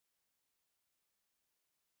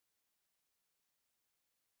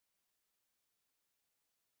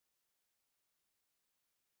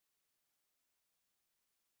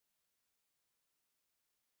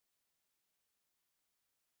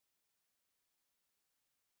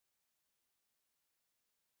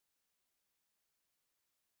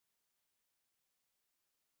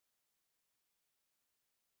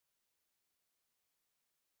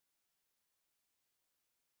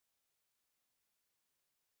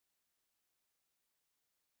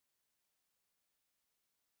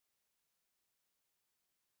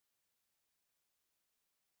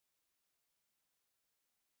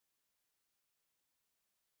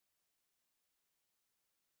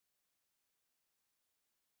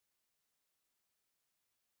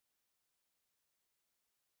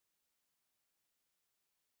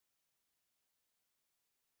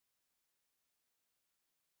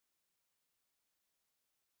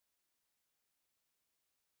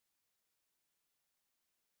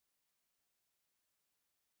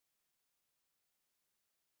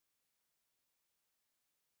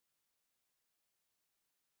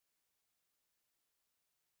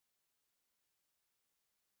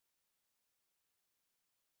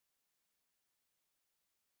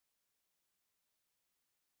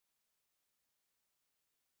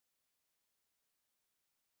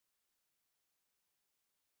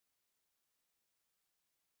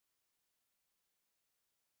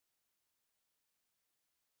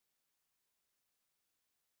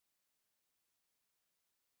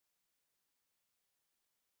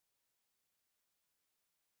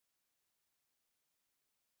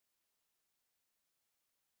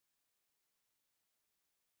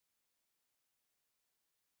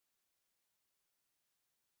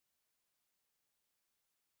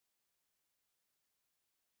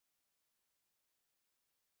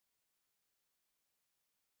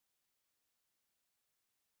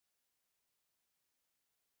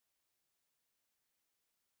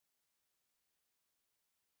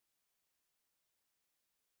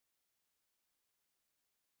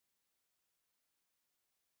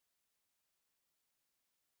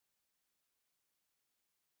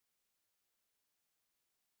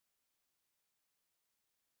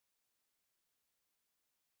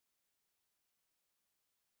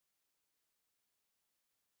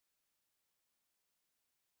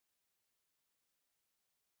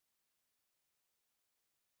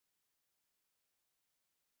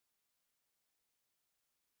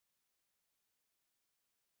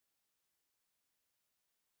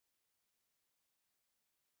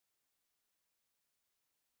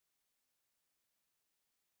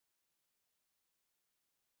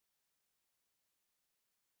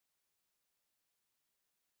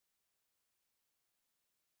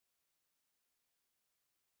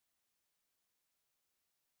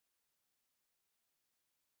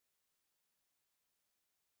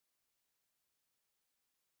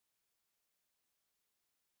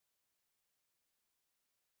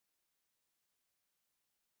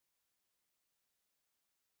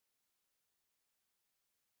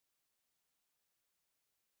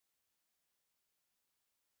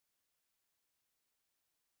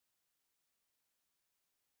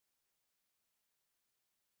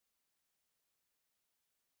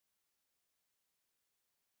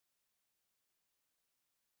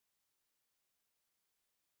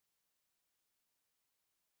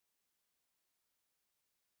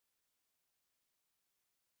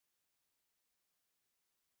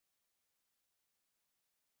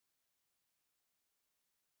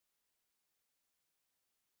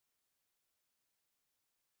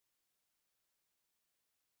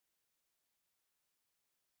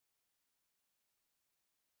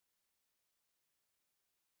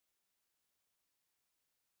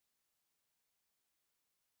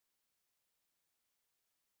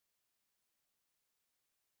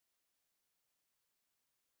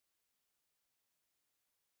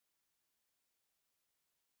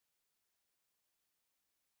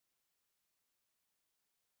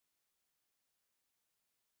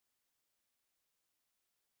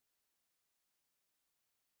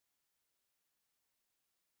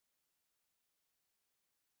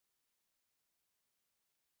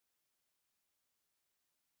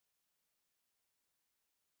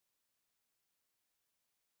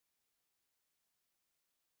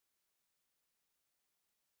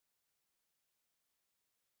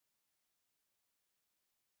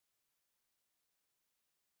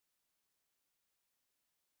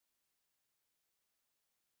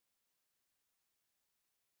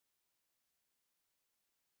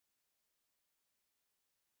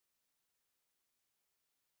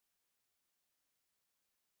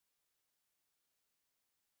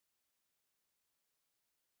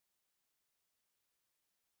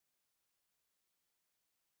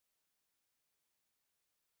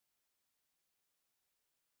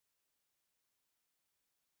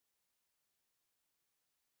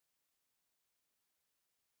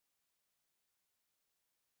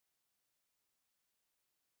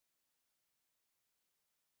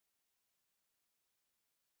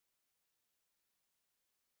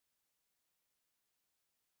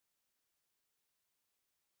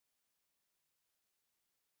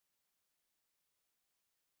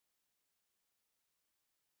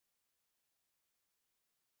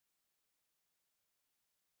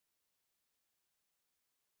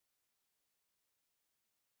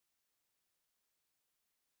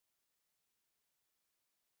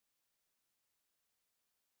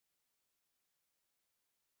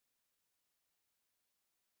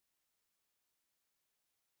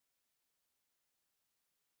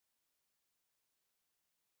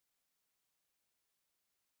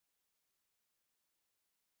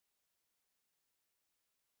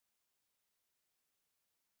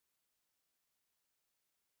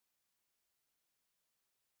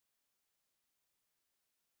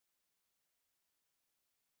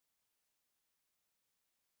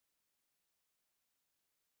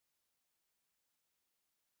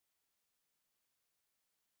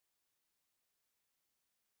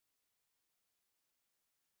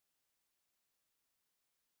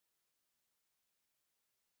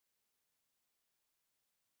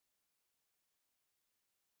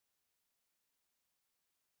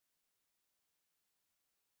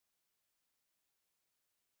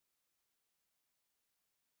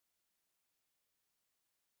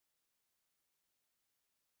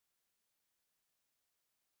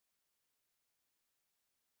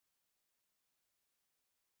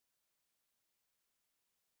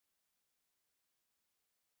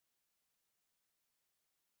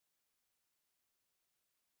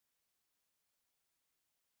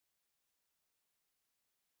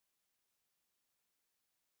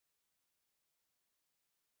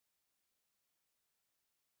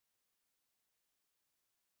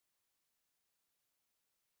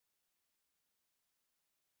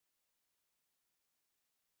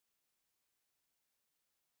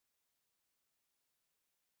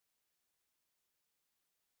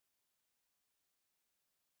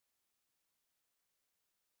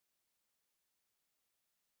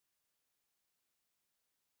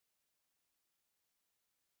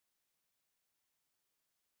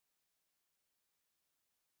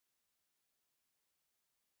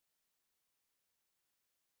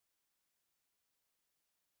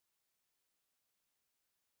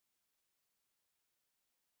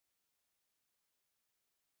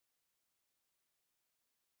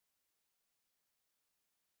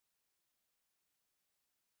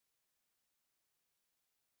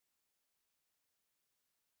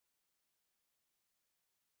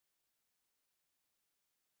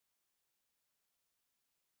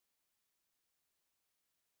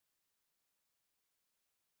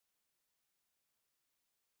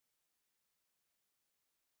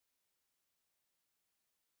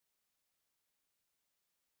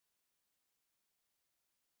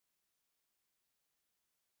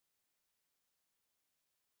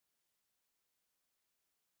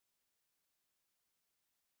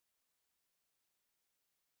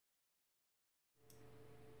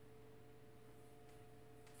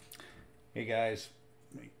Hey guys,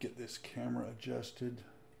 let me get this camera adjusted.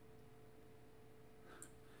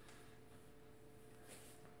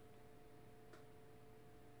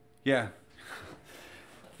 Yeah,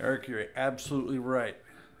 Eric, you're absolutely right.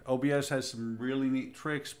 OBS has some really neat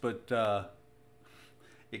tricks, but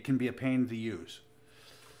it can be a pain to use.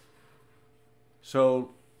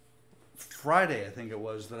 So Friday, I think it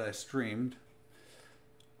was, that I streamed,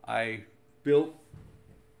 I built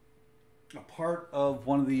a part of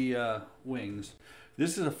one of the wings.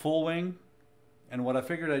 This is a full wing, and what I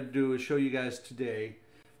figured I'd do is show you guys today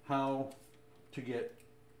how to get,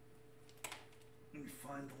 let me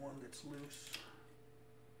find the one that's loose.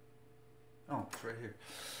 Oh, it's right here.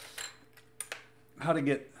 How to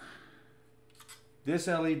get this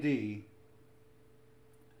LED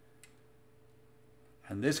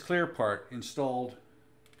and this clear part installed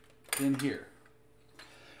in here.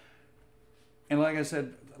 And like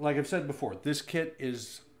I've said before, this kit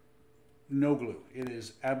is no glue. It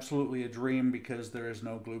is absolutely a dream because there is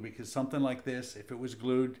no glue, because something like this, if it was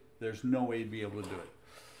glued, there's no way you'd be able to do it.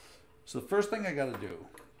 So the first thing I got to do,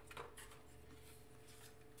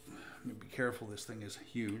 let me be careful, this thing is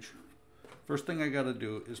huge. First thing I got to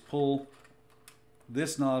do is pull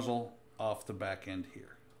this nozzle off the back end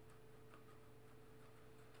here.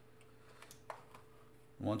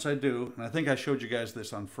 Once I do, and I think I showed you guys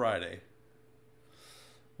this on Friday,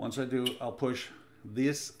 once I do, I'll push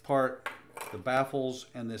this part, the baffles,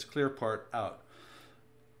 and this clear part out.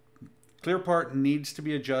 Clear part needs to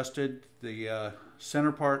be adjusted. The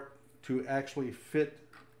center part to actually fit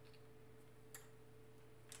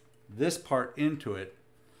this part into it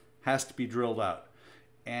has to be drilled out.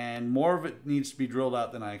 And more of it needs to be drilled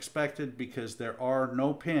out than I expected, because there are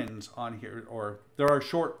no pins on here, or there are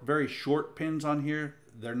very short pins on here.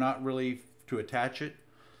 They're not really to attach it.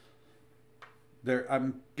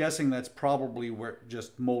 I'm guessing that's probably where it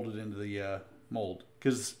just molded into the mold,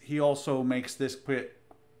 because he also makes this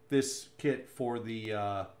kit for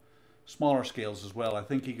the smaller scales as well. I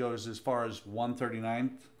think he goes as far as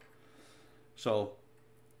 1/39. So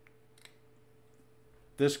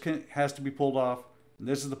this has to be pulled off. And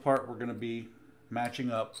this is the part we're going to be matching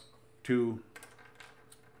up to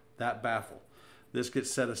that baffle. This gets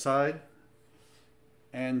set aside,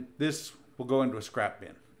 and this will go into a scrap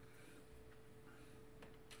bin.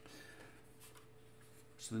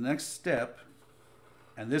 So the next step,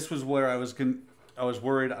 and this was where I was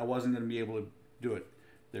worried I wasn't going to be able to do it.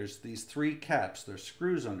 There's these 3 caps. There's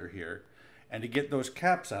screws under here, and to get those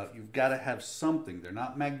caps out, you've got to have something. They're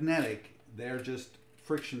not magnetic. They're just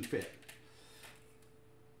friction fit.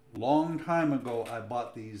 Long time ago, I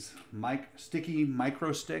bought these sticky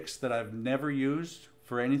micro sticks that I've never used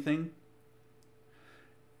for anything.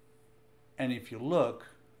 And if you look,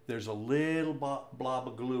 there's a little blob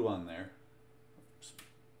of glue on there.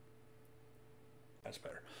 That's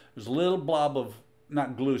better. There's a little blob of,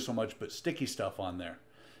 not glue so much, but sticky stuff on there.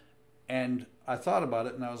 And I thought about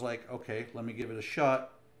it, and I was like, okay, let me give it a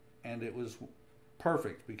shot. And it was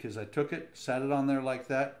perfect, because I took it, sat it on there like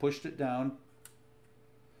that, pushed it down.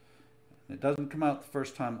 It doesn't come out the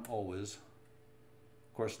first time always.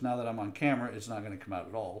 Of course, now that I'm on camera, it's not going to come out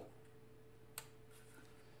at all.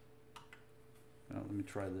 Now, let me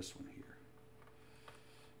try this one here.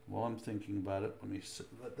 While I'm thinking about it,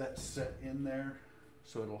 let that set in there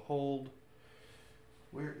so it'll hold.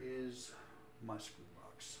 Where is my screw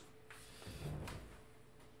box?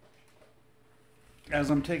 As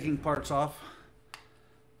I'm taking parts off,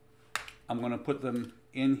 I'm going to put them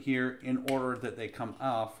in here in order that they come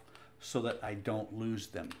off, so that I don't lose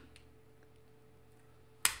them.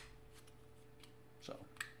 So,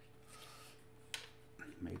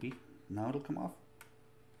 maybe now it'll come off.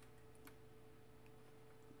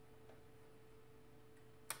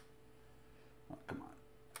 Oh, come on.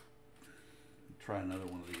 Try another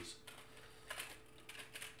one of these.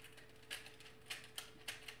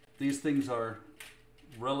 These things are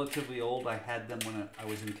relatively old. I had them when I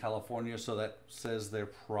was in California, so that says they're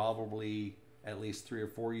probably at least 3 or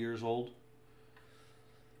 4 years old.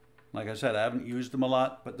 Like I said, I haven't used them a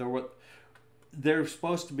lot, but they're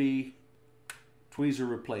supposed to be tweezer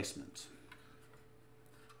replacements,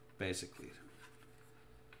 basically.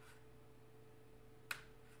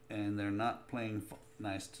 And they're not playing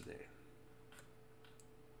nice today.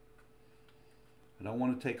 I don't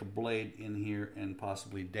want to take a blade in here and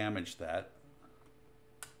possibly damage that.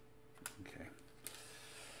 Okay.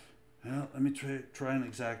 Well, let me try an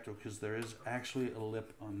X-Acto, because there is actually a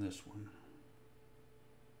lip on this one.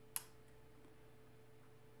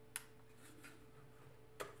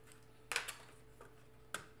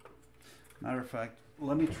 Matter of fact,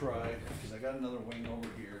 let me try, because I got another wing over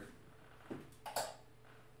here.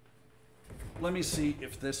 let me see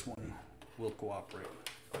if this one will cooperate.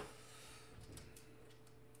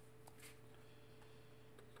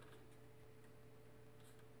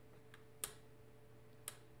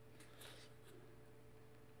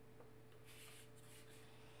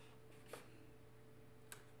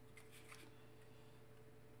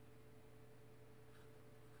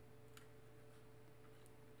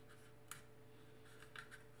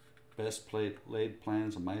 Best laid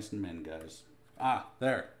plans of mice and men, guys. Ah,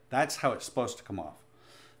 there. That's how it's supposed to come off.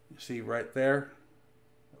 You see right there,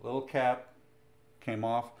 a little cap came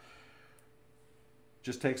off.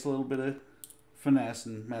 Just takes a little bit of finesse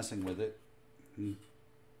and messing with it. And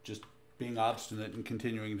just being obstinate and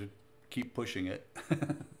continuing to keep pushing it.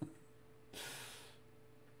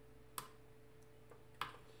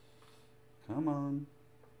 Come on.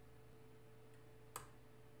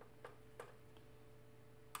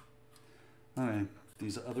 Alright,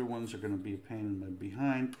 these other ones are going to be a pain in the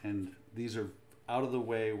behind, and these are out of the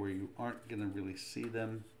way where you aren't going to really see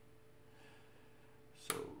them.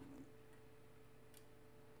 So,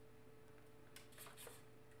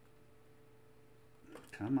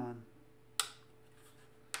 come on.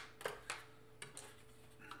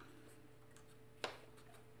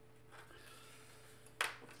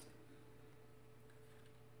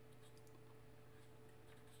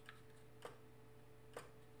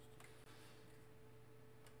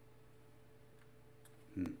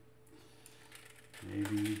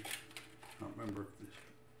 Maybe, I don't remember if this,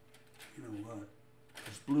 you know what,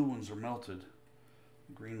 these blue ones are melted,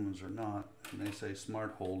 the green ones are not, and they say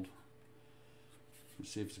smart hold.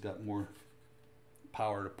 Let's see if it's got more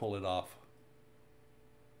power to pull it off.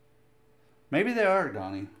 Maybe they are,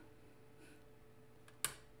 Donnie. I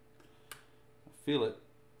feel it,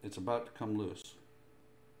 it's about to come loose.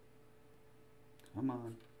 Come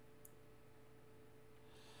on.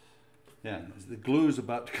 Yeah, the glue is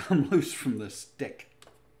about to come loose from the stick.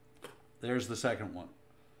 There's the second one.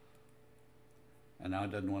 And now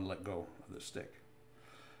it doesn't want to let go of the stick.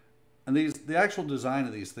 And the actual design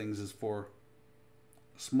of these things is for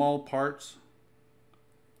small parts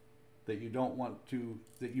that you don't want to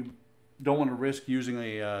risk using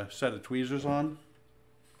a set of tweezers on.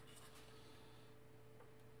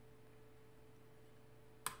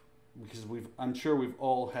 Because I'm sure we've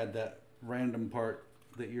all had that random part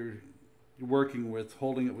that you're working with,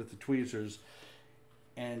 holding it with the tweezers,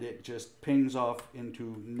 and it just pings off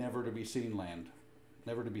into never to be seen land,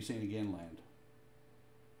 never to be seen again land.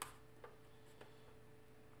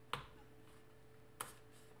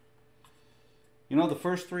 You know, the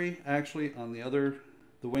first three actually on the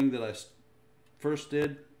wing that I first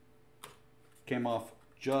did came off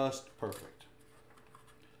just perfect.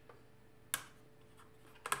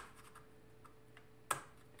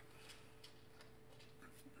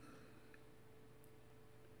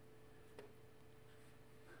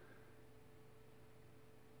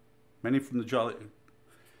 Many from the Jolly...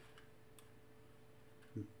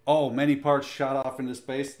 Oh, many parts shot off into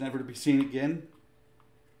space, never to be seen again.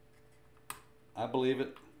 I believe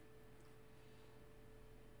it.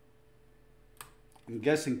 I'm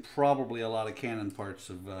guessing probably a lot of cannon parts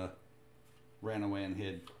have ran away and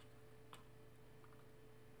hid.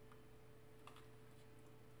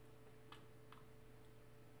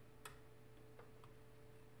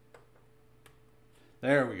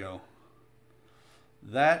 There we go.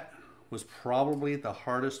 That was probably the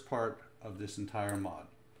hardest part of this entire mod.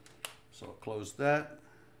 So I'll close that.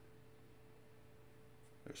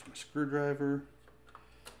 There's my screwdriver.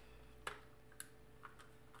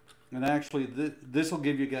 And actually, this will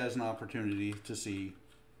give you guys an opportunity to see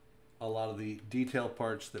a lot of the detail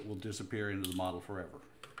parts that will disappear into the model forever.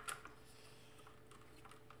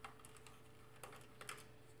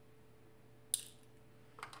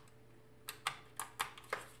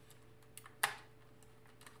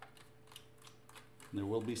 There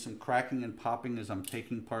will be some cracking and popping as I'm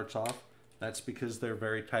taking parts off. That's because they're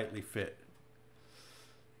very tightly fit.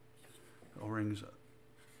 O-rings.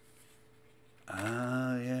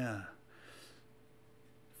 Ah, yeah.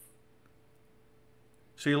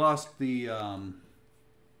 So you lost the, I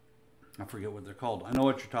forget what they're called. I know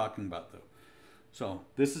what you're talking about though. So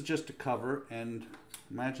this is just a cover, and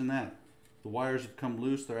imagine that. The wires have come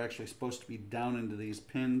loose. They're actually supposed to be down into these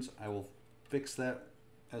pins. I will fix that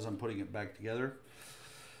as I'm putting it back together.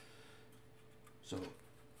 So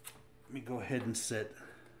let me go ahead and set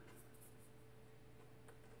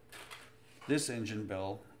this engine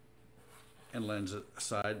bell and lens it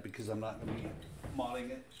aside because I'm not going to be modding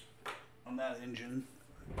it on that engine.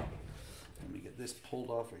 Let me get this pulled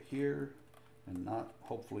off of here and not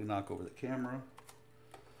hopefully knock over the camera.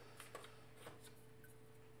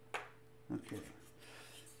 Okay.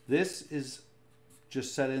 This is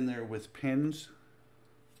just set in there with pins.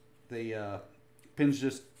 The pins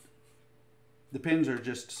are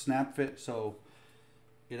just snap fit, so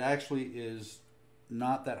it actually is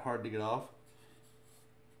not that hard to get off.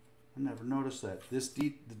 I never noticed that.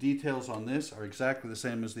 The details on this are exactly the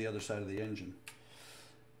same as the other side of the engine.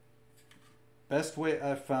 Best way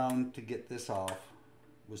I found to get this off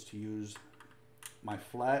was to use my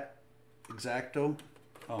flat X-Acto.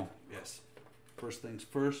 Oh, yes. First things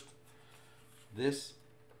first. This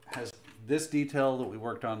detail that we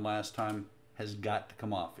worked on last time has got to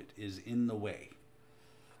come off. It is in the way.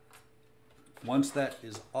 Once that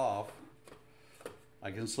is off,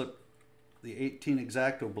 I can slip the 18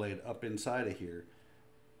 X-Acto blade up inside of here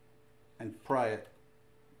and pry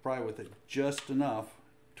with it just enough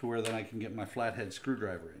to where then I can get my flathead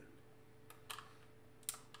screwdriver in.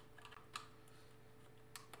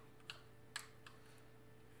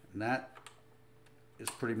 And that is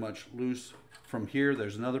pretty much loose from here.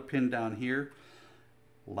 There's another pin down here.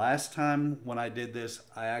 Last time when I did this,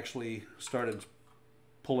 I actually started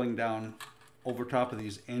pulling down over top of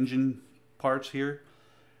these engine parts here.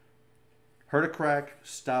 Heard a crack,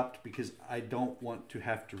 stopped because I don't want to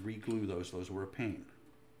have to re-glue those. Those were a pain.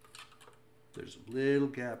 There's a little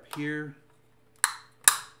gap here.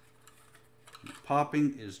 The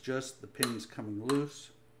popping is just the pins coming loose.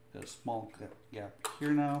 Got a small gap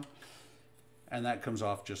here now. And that comes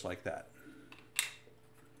off just like that.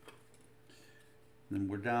 And then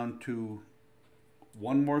we're down to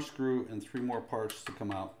one more screw and 3 more parts to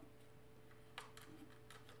come out.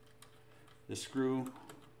 This screw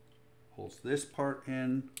holds this part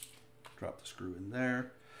in. Drop the screw in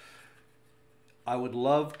there. I would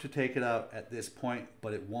love to take it out at this point,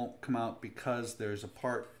 but it won't come out because there's a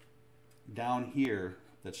part down here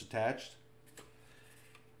that's attached.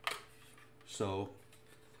 So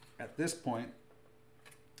at this point,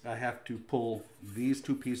 I have to pull these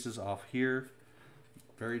 2 pieces off here,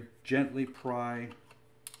 very gently pry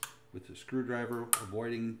with the screwdriver,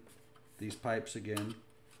 avoiding these pipes again.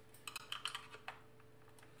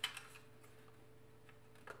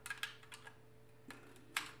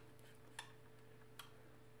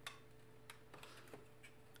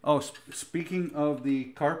 Oh, speaking of the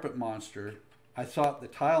carpet monster, I thought the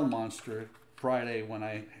tile monster Friday when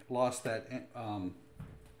I lost that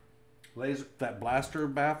that blaster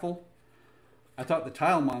baffle. I thought the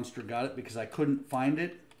tile monster got it because I couldn't find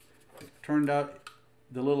it. It turned out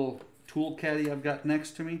the little tool caddy I've got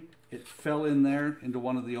next to me, it fell in there into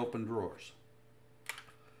one of the open drawers.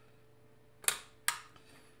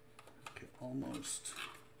 Okay, almost.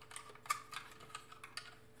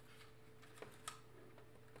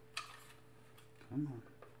 Come on.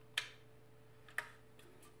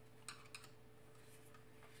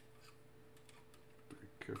 Very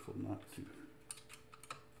careful not to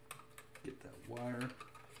get that wire.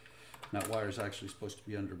 That wire is actually supposed to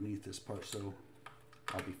be underneath this part, so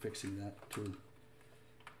I'll be fixing that too.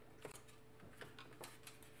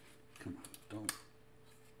 Come on, don't.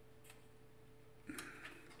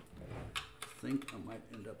 I think I might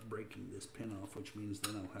end up breaking this pin off, which means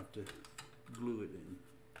then I'll have to glue it in.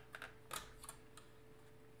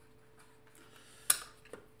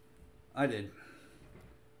 I did.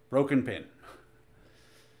 Broken pin.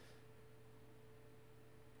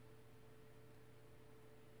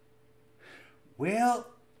 Well,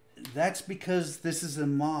 that's because this is a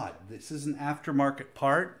mod. This is an aftermarket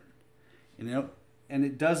part, you know, and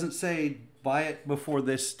it doesn't say buy it before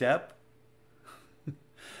this step.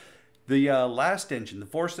 The last engine, the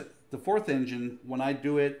fourth engine, when I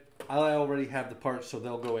do it, I already have the parts, so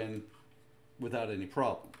they'll go in without any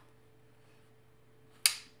problem.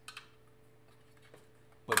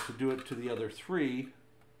 But to do it to the other 3,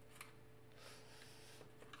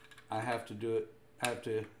 I have to do it. I have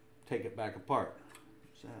to take it back apart.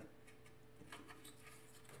 What's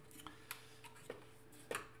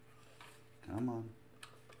that? Come on.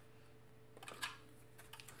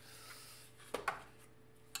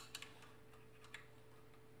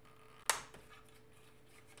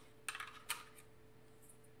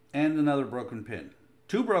 And another broken pin.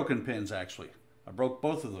 2 broken pins, actually. I broke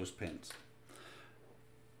both of those pins.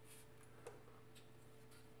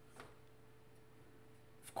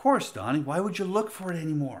 Of course, Donnie. Why would you look for it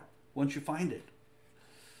anymore once you find it?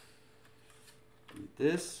 And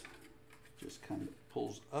this just kind of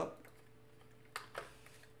pulls up.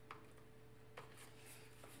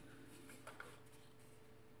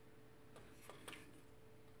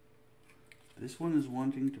 This one is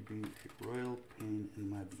wanting to be a royal pain in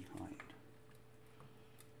my behind.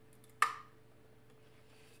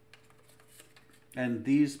 And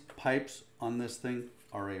these pipes on this thing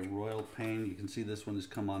are a royal pain. You can see this one has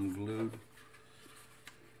come unglued.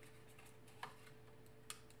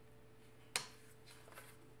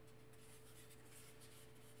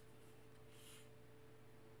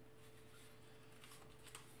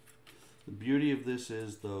 The beauty of this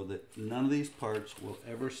is, though, that none of these parts will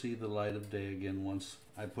ever see the light of day again once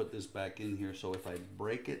I put this back in here. So if I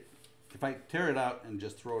break it, if I tear it out and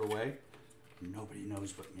just throw it away, nobody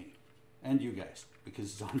knows but me and you guys, because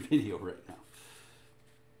it's on video right now.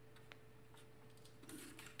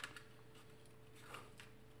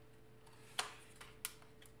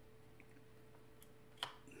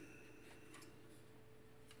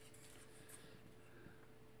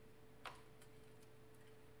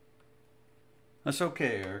 That's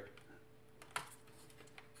okay, Eric.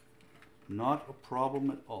 Not a problem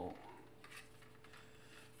at all.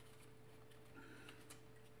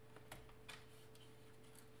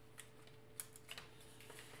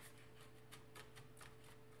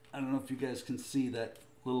 I don't know if you guys can see that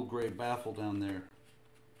little gray baffle down there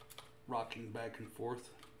rocking back and forth.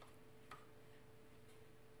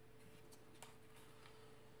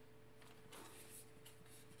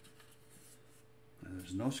 And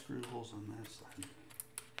there's no screw holes on that side.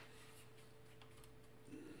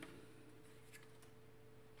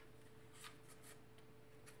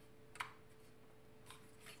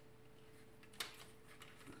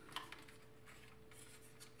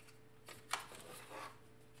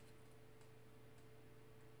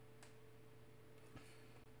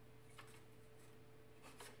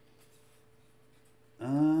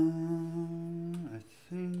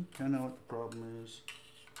 I think I know what the problem is.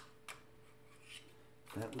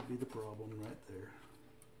 That would be the problem right there.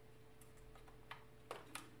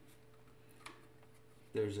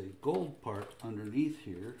 There's a gold part underneath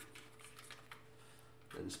here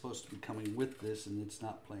that is supposed to be coming with this, and it's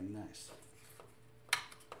not playing nice.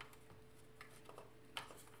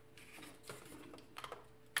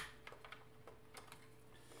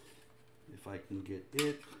 If I can get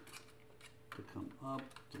it to come up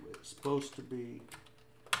the way it's supposed to be.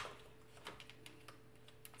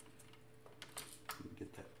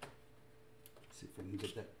 Get that. See if I can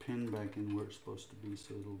get that pin back in where it's supposed to be,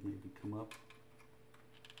 so it'll maybe come up.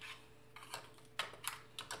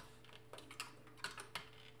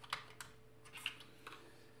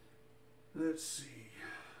 Let's see.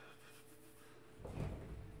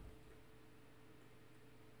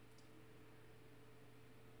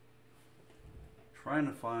 Trying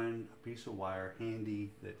to find a piece of wire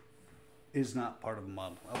handy that is not part of a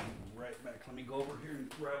model. I'll be right back. Let me go over here and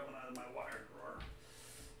grab one out of my wire drawer.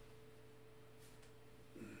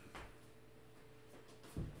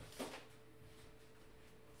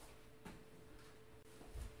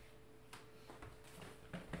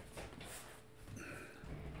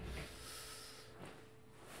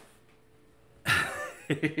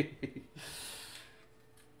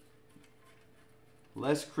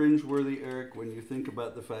 Less cringeworthy, Eric, when you think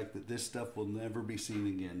about the fact that this stuff will never be seen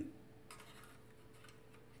again.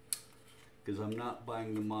 Because I'm not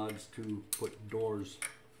buying the mods to put doors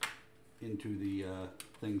into the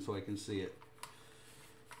thing so I can see it.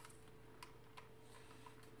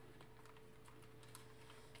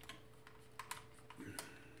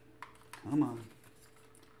 Come on.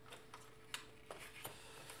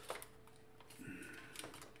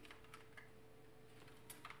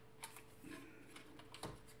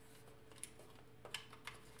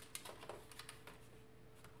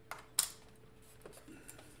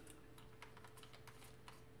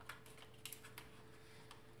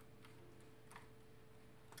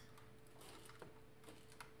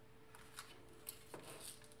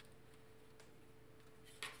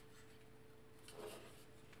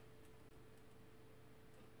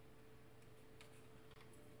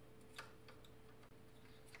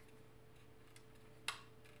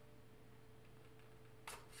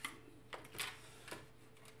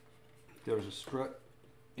 There's a strut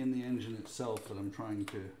in the engine itself that I'm trying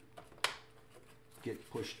to get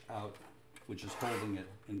pushed out, which is holding it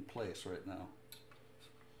in place right now.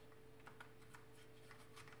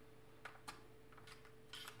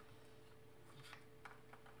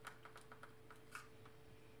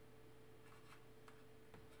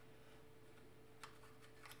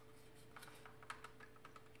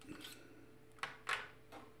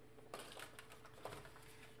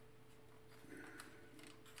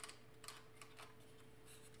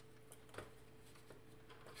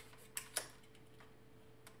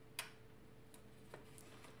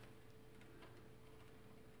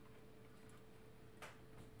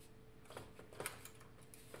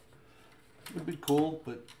 It would be cool,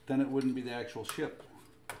 but then it wouldn't be the actual ship.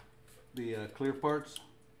 The clear parts.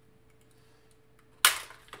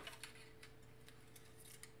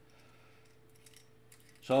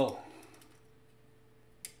 So,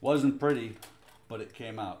 wasn't pretty, but it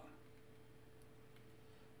came out.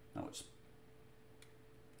 Now it's,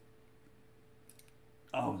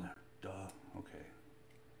 oh, duh, okay.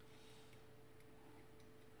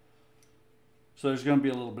 So there's going to be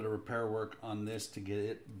a little bit of repair work on this to get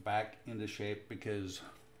it back into shape, because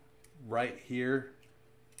right here,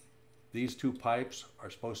 these two pipes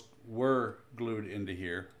were glued into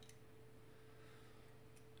here.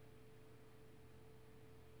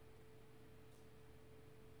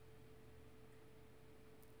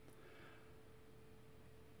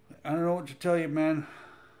 I don't know what to tell you, man.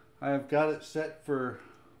 I have got it set for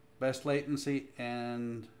best latency,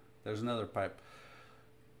 and there's another pipe.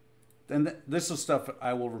 And this is stuff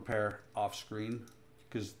I will repair off screen,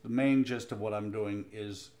 because the main gist of what I'm doing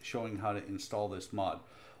is showing how to install this mod.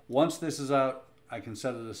 Once this is out, I can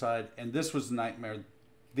set it aside. And this was a nightmare.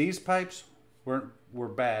 These pipes were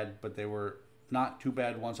bad, but they were not too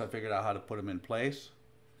bad once I figured out how to put them in place.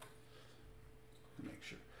 Make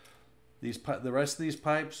sure. The rest of these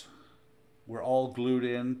pipes were all glued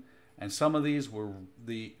in, and some of these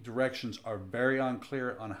the directions are very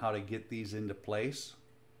unclear on how to get these into place.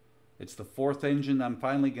 It's the fourth engine. I'm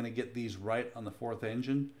finally going to get these right on the fourth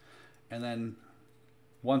engine, and then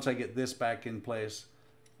once I get this back in place,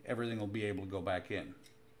 everything will be able to go back in.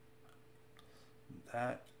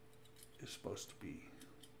 That is supposed to be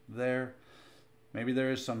there. Maybe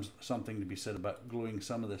there is something to be said about gluing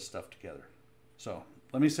some of this stuff together. So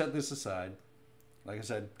let me set this aside. Like I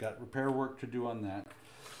said, got repair work to do on that.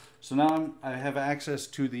 So now I have access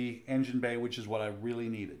to the engine bay, which is what I really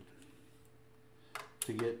needed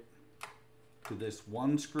to get to this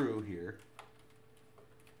one screw here.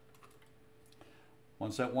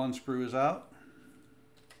 Once that one screw is out,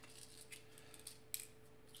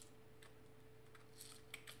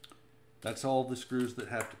 that's all the screws that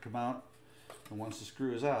have to come out. And once the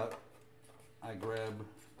screw is out, I grab,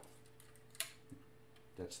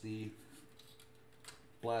 that's the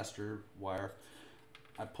blaster wire.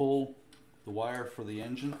 I pull the wire for the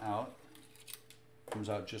engine out. Comes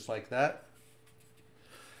out just like that.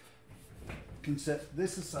 Can set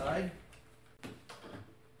this aside.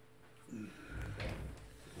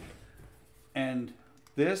 And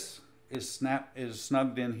this is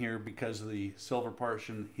snugged in here because of the silver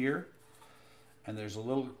partition here. And there's a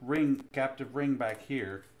little ring, captive ring back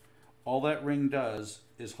here. All that ring does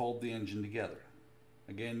is hold the engine together.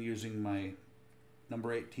 Again, using my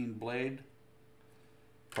number 18 blade,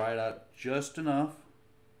 pry it out just enough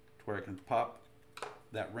to where I can pop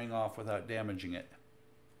that ring off without damaging it.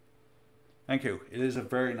 Thank you. It is a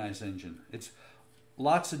very nice engine. It's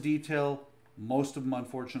lots of detail. Most of them,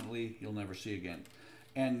 unfortunately, you'll never see again.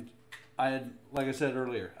 And like I said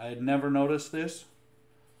earlier, I had never noticed this.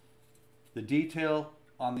 The detail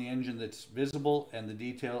on the engine that's visible and the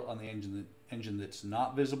detail on the engine that's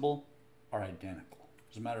not visible are identical.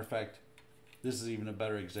 As a matter of fact, this is even a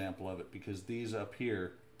better example of it, because these up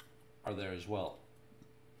here are there as well.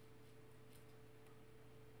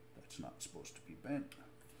 That's not supposed to be bent.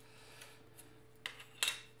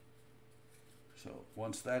 So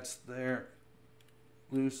once that's there,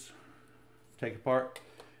 loose, take apart,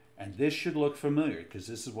 and this should look familiar because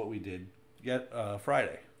this is what we did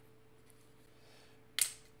Friday.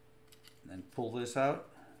 And then pull this out.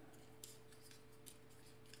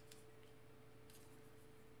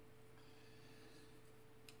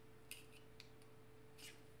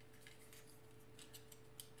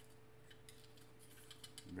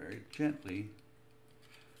 Very gently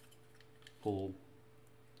pull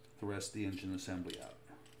the rest of the engine assembly out.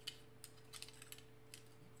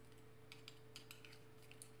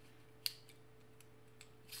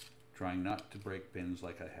 Trying not to break pins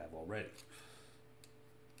like I have already.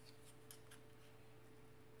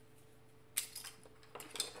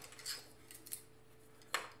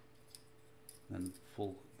 Then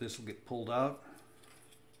this will get pulled out.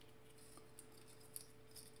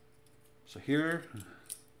 So here,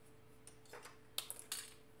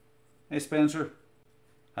 hey Spencer,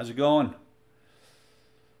 how's it going?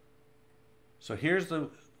 So here's the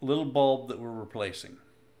little bulb that we're replacing.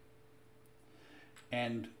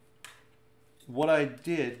 And what I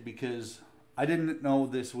did, because I didn't know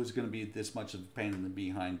this was going to be this much of a pain in the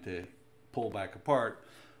behind to pull back apart,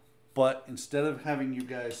 but instead of having you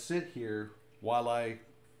guys sit here while I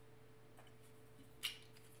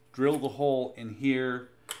drill the hole in here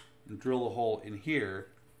and drill the hole in here,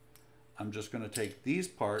 I'm just going to take these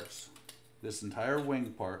parts, this entire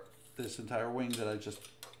wing part, this entire wing that I just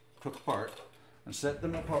took apart, and set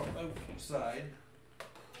them apart outside,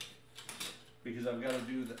 because I've got to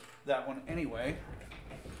do that one anyway.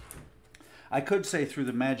 I could say through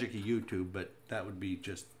the magic of YouTube, but that would be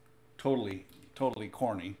just totally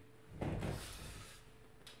corny.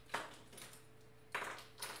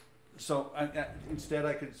 So instead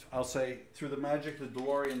I'll say through the magic of the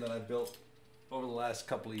DeLorean that I built over the last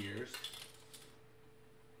couple of years,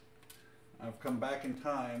 I've come back in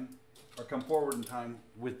time, or come forward in time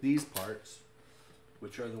with these parts,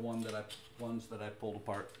 which are the ones that I pulled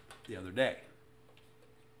apart the other day.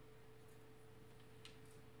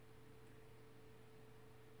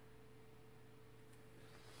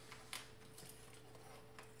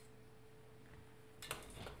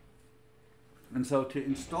 And so to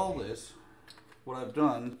install this, what I've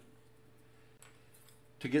done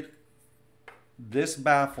to get this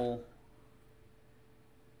baffle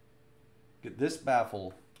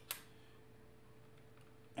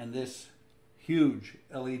and this huge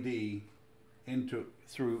LED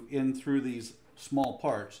through these small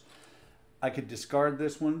parts, I could discard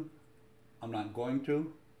this one. I'm not going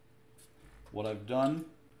to. What I've done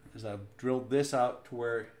is I've drilled this out to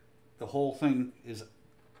where the whole thing is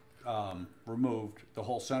removed, the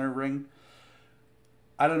whole center ring.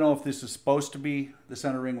 I don't know if this is supposed to be, the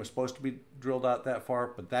center ring was supposed to be drilled out that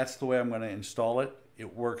far, but that's the way I'm going to install it.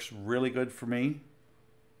 It works really good for me.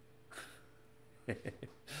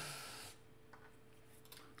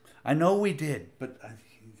 I know we did, but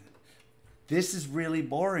this is really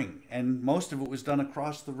boring, and most of it was done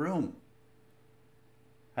across the room.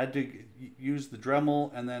 I had to use the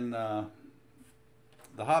Dremel and then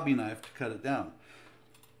the hobby knife to cut it down.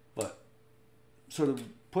 But so to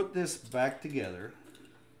put this back together,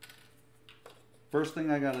 first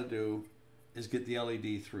thing I got to do is get the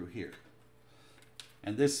LED through here.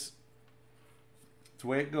 And this, the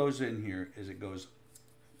way it goes in here is it goes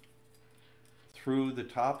through the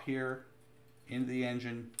top here, into the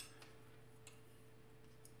engine,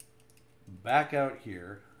 back out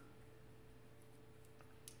here.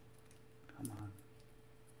 Come on.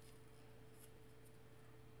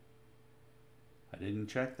 I didn't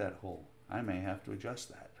check that hole. I may have to adjust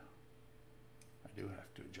that. I do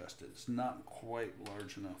have to adjust it. It's not quite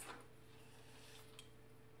large enough.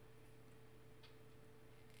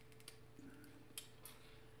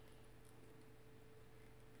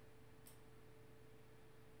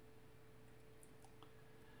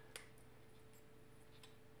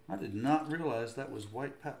 I did not realize that was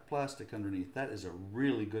white plastic underneath. That is a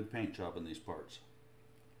really good paint job on these parts.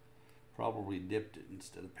 Probably dipped it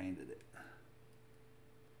instead of painted it.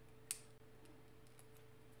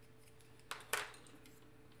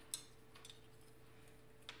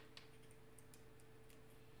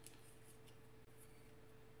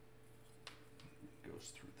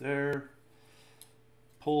 Goes through there.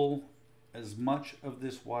 Pull as much of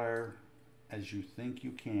this wire as you think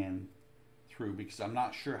you can through, because I'm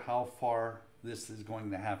not sure how far this is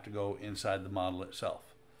going to have to go inside the model itself.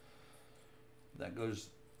 That goes,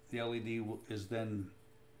 the LED is then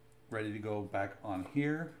ready to go back on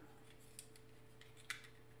here,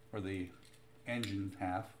 or the engine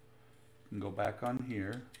half can go back on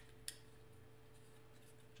here.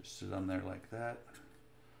 Just sit on there like that.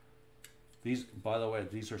 These, by the way,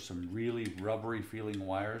 these are some really rubbery feeling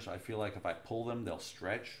wires. I feel like if I pull them, they'll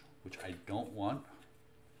stretch, which I don't want.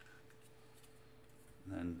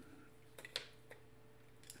 And then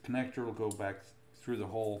the connector will go back through the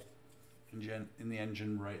hole in the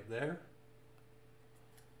engine right there.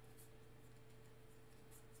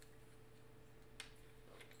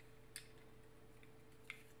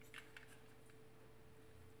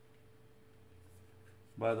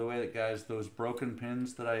 By the way, guys, those broken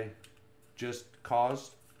pins that I just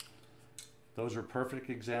caused, those are a perfect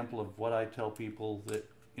example of what I tell people, that,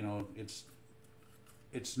 you know, it's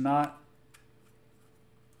not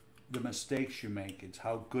the mistakes you make, it's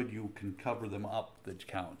how good you can cover them up that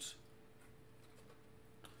counts.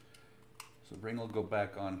 So the ring will go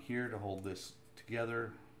back on here to hold this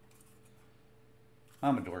together.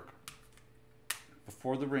 I'm a dork.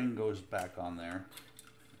 Before the ring goes back on there,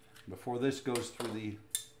 before this goes through the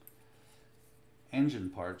engine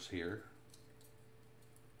parts here,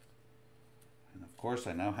 and of course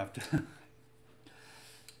I now have to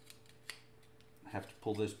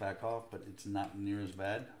pull this back off, but it's not near as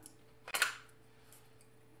bad.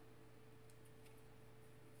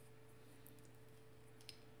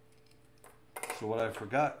 So what I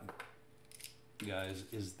forgot, guys,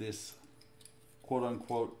 is this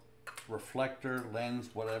quote-unquote reflector, lens,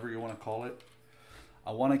 whatever you want to call it.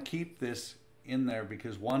 I want to keep this in there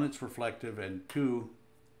because, one, it's reflective, and two,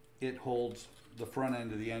 it holds the front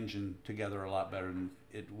end of the engine together a lot better than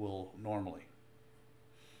it will normally.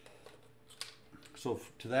 So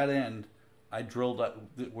to that end, I drilled out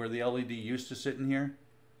where the LED used to sit in here.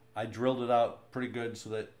 I drilled it out pretty good so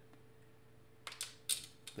that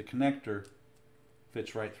the connector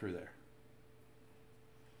fits right through there.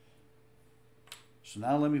 So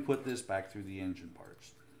now let me put this back through the engine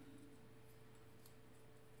parts.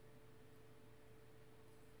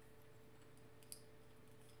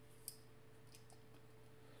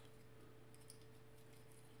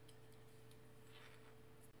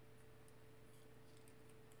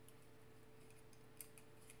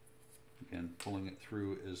 pulling it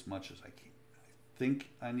through as much as I think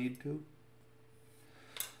I need to.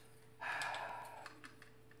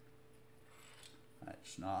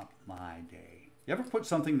 That's not my day. You ever put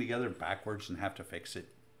something together backwards and have to fix it?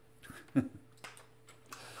 That's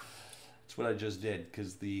what I just did,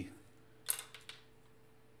 because the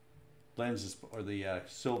lens is, or the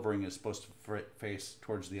silvering is supposed to face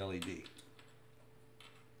towards the LED.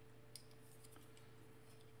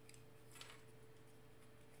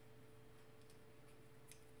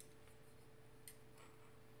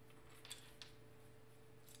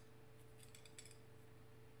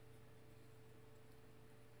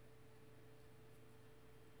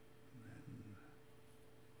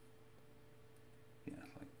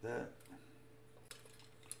 That,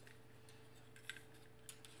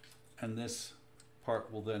 and this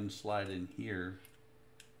part will then slide in here,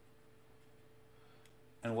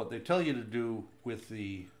 and what they tell you to do with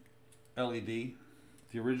the LED,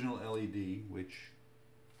 the original LED, which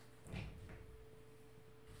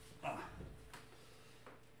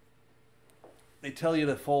they tell you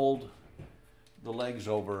to fold the legs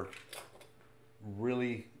over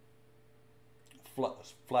really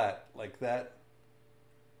flat like that,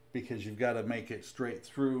 because you've got to make it straight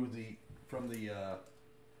through from the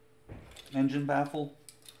engine baffle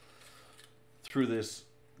through this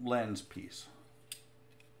lens piece.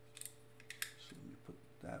 So let me put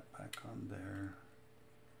that back on there.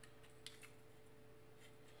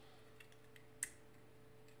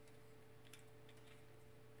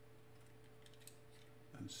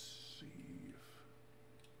 And see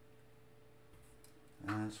if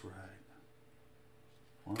that's right.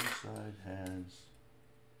 One side has,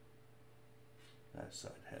 that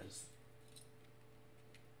side has,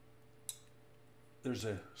 there's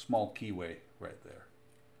a small keyway right there.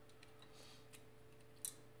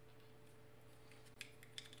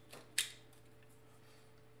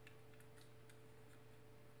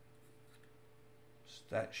 So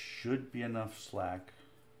that should be enough slack.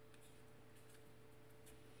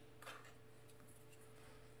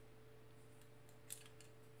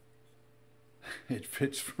 It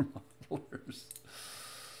fits for modelers.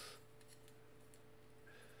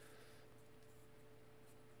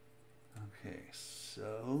 Okay,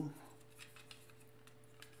 so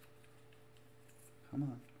come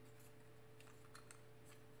on.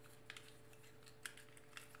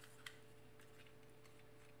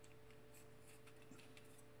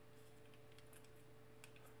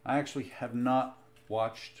 I actually have not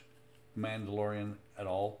watched Mandalorian at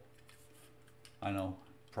all. I know,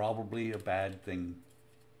 probably a bad thing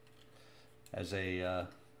as a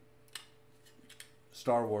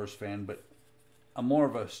Star Wars fan, but I'm more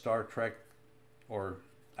of a Star Trek, or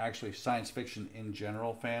actually science fiction in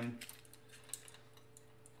general, fan.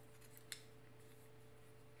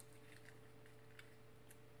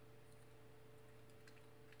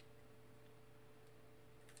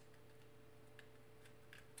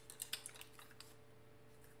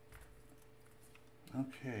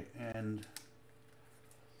 Okay, and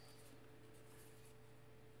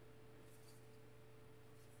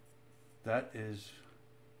that is,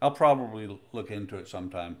 I'll probably look into it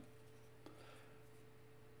sometime.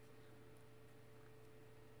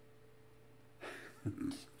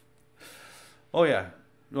 Oh yeah,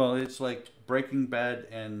 well, it's like Breaking Bad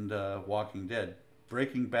and Walking Dead.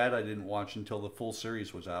 Breaking Bad I didn't watch until the full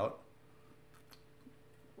series was out.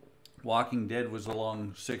 Walking Dead was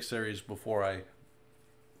along 6 series before I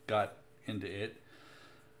got into it.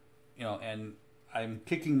 You know, and I'm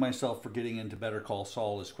kicking myself for getting into Better Call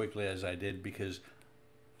Saul as quickly as I did, because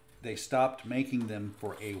they stopped making them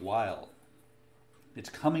for a while. It's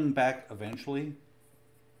coming back eventually,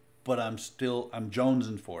 but I'm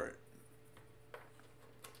jonesing for it.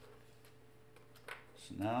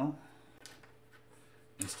 So now,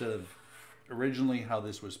 instead of originally how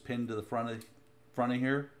this was pinned to the front of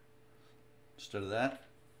here, instead of that,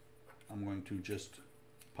 I'm going to just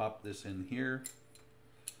pop this in here.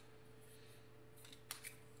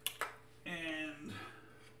 And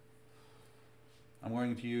I'm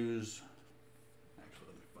going to use, actually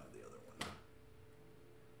let me find the other one.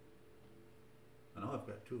 I know I've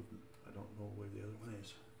got 2 of them. I don't know where the other one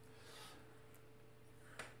is.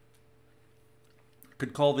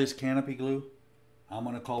 Could call this canopy glue. I'm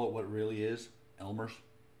going to call it what it really is, Elmer's.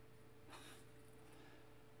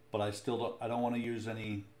 But I don't want to use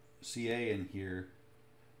any CA in here,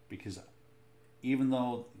 because even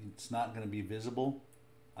though it's not going to be visible,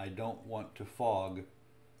 I don't want to fog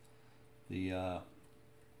the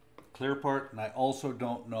clear part, and I also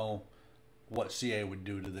don't know what CA would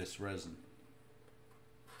do to this resin.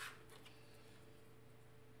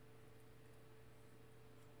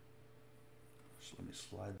 So let me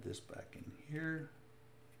slide this back in here.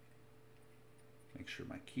 Make sure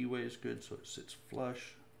my keyway is good so it sits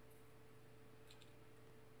flush.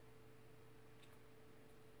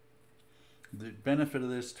 The benefit of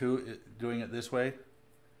this too, doing it this way,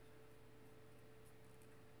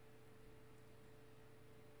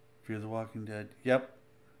 Fear the Walking Dead. Yep.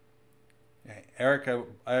 Eric,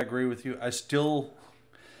 I agree with you. I'm still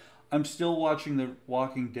watching The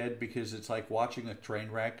Walking Dead because it's like watching a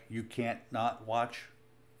train wreck. You can't not watch.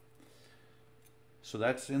 So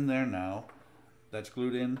that's in there now. That's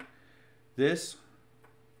glued in. This,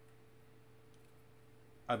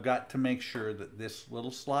 I've got to make sure that this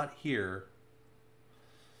little slot here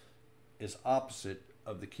is opposite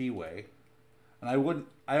of the keyway. And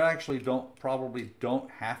I actually probably don't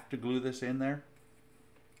have to glue this in there.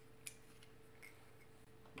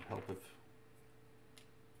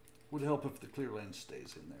 Would help if the clear lens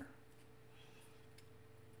stays in there.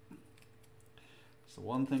 So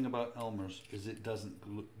one thing about Elmer's is it doesn't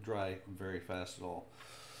dry very fast at all.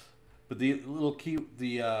 But the little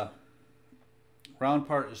round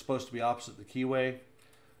part is supposed to be opposite the keyway.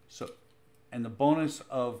 So, and the bonus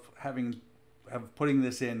of putting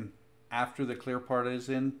this in after the clear part is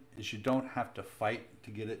in is you don't have to fight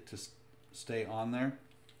to get it to stay on there.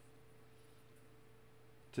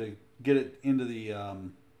 To get it into the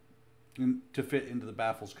to fit into the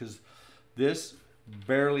baffles, because this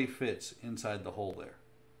barely fits inside the hole there.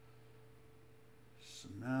 So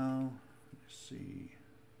now let's see.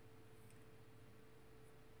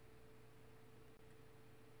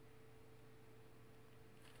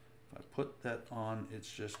 If I put that on,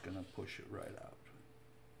 it's just gonna push it right out.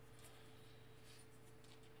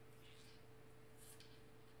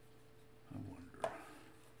 I wonder,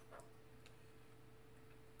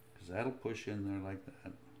 because that'll push in there like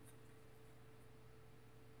that.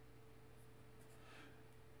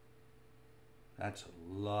 That's a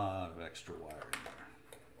lot of extra wire in there.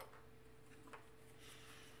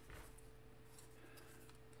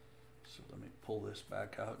 So let me pull this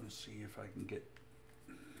back out and see if I can get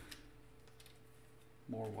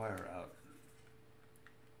more wire out.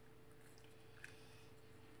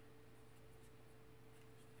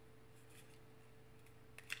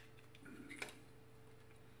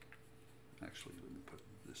 Actually, let me put it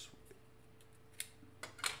this way.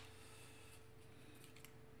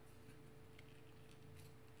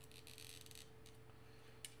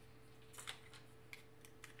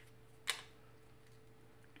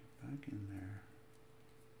 Back in there.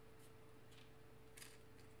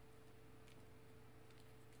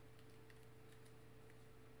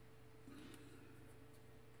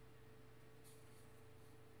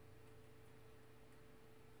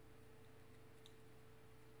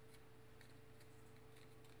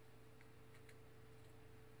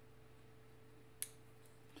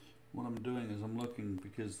 What I'm doing is I'm looking,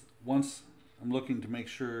 because once I'm looking to make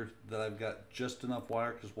sure that I've got just enough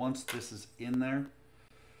wire, because once this is in there,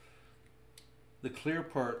 the clear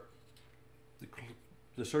part,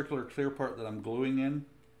 the circular clear part that I'm gluing in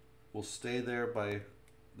will stay there by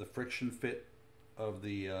the friction fit of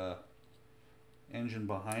the engine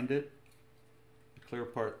behind it. The clear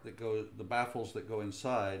part that goes, the baffles that go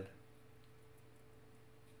inside,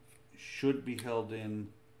 should be held in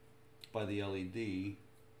by the LED.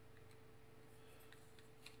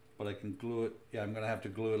 But I can glue it, yeah, I'm gonna have to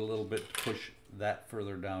glue it a little bit to push that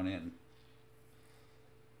further down in.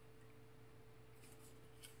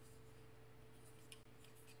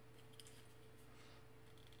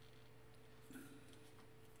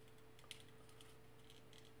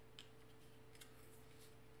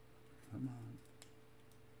 Come on.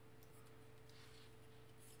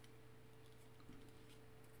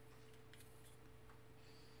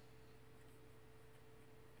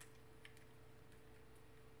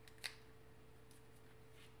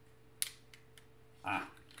 Ah,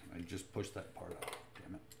 I just pushed that part out,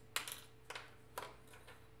 damn it.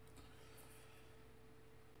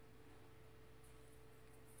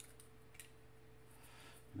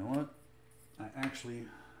 You know what? I actually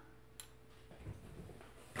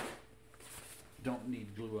don't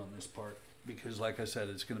need glue on this part because, like I said,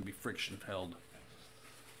 it's going to be friction held.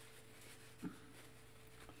 So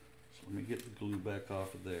let me get the glue back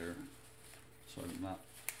off of there so I'm not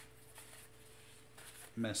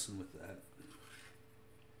messing with that.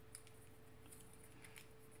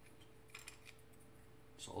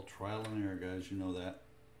 It's all trial and error, guys, you know that.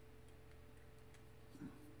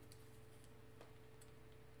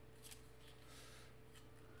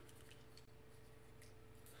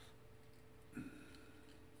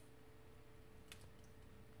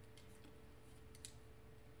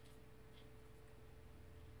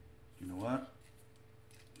 You know what?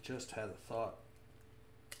 Just had a thought.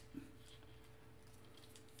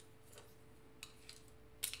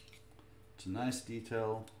 It's a nice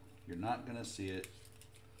detail. You're not going to see it.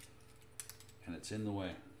 And it's in the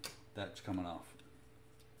way. That's coming off.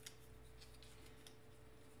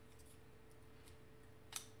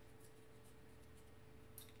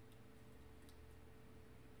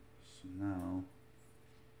 So now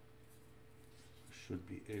I should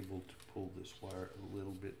be able to pull this wire a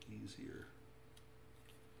little bit easier.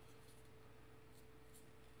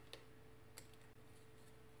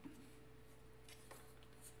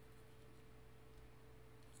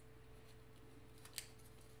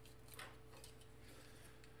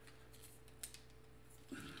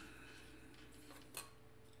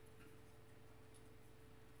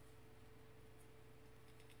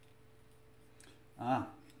 Ah,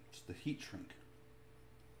 it's the heat shrink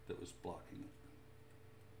that was blocking it.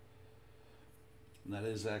 And that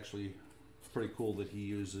is actually pretty cool that he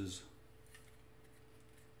uses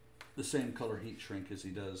the same color heat shrink as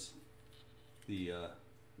he does the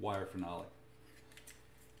wire phenolic.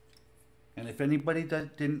 And if anybody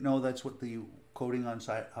didn't know that's what the coating on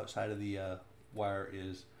outside of the wire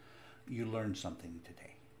is, you learned something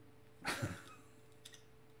today.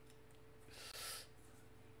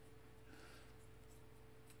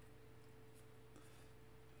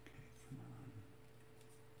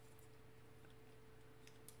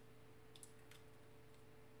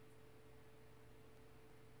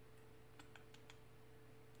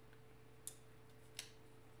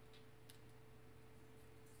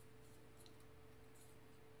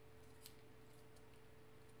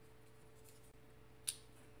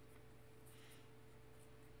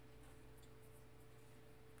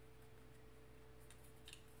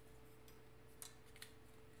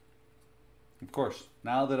 Of course,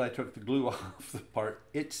 now that I took the glue off the part,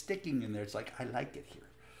 it's sticking in there. It's like, I like it here.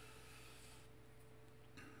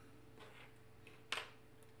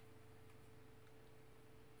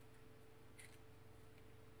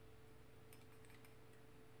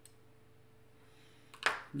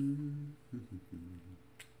 Maybe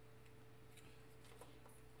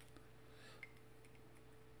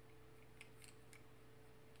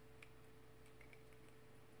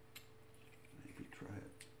try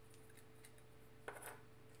it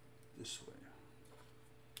this way.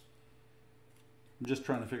 I'm just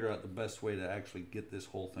trying to figure out the best way to actually get this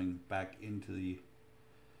whole thing back into the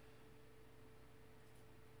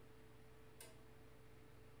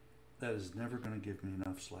that is never going to give me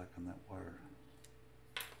enough slack on that wire.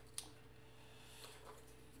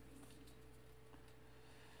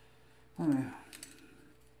 Oh yeah.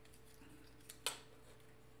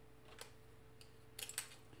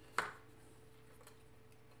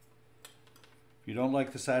 If you don't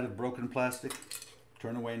like the sight of broken plastic,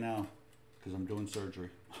 turn away now, because I'm doing surgery.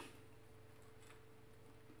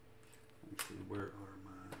 Actually, where are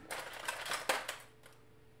my...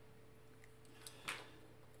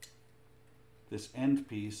 This end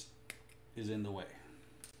piece is in the way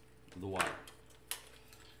of the wire,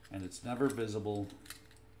 and it's never visible.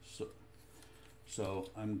 So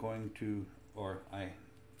I'm going to, or I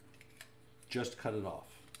just cut it off.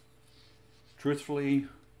 Truthfully,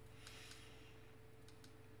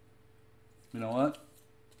 you know what?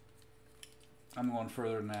 I'm going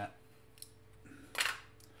further than that.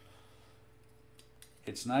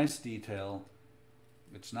 It's nice detail.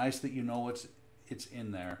 It's nice that you know it's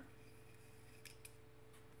in there.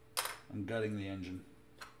 I'm gutting the engine,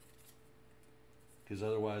 because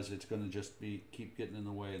otherwise it's going to just keep getting in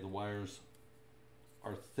the way. The wires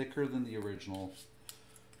are thicker than the original,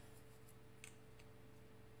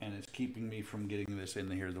 and it's keeping me from getting this in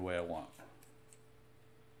here the way I want.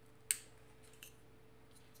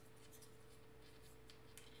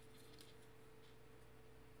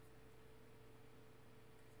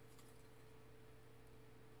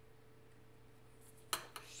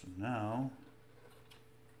 So now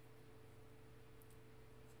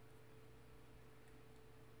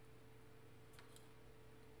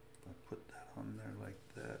I put that on there like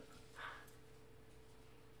that.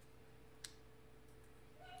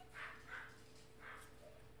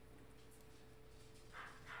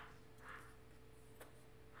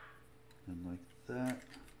 And like that.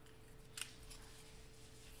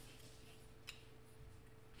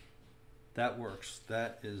 That works.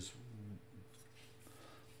 That is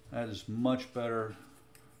much better.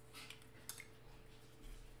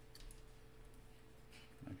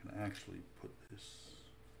 I can actually put this.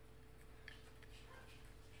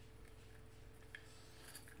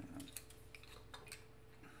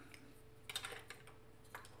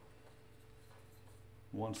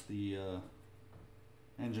 Once the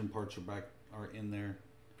engine parts are in there,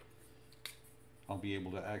 I'll be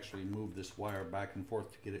able to actually move this wire back and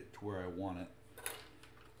forth to get it to where I want it.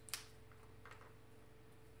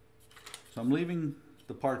 So I'm leaving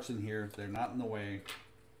the parts in here. They're not in the way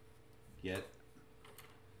yet.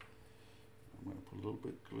 I'm going to put a little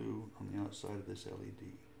bit of glue on the outside of this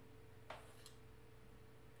LED.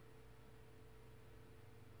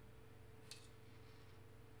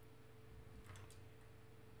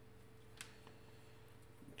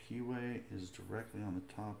 The keyway is directly on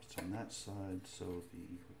the top. It's on that side, so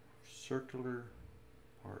the circular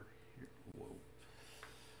part here. Whoa.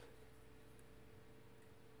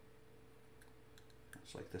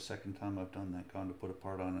 It's like the second time I've done that, gone to put a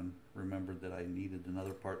part on and remembered that I needed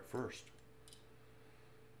another part first.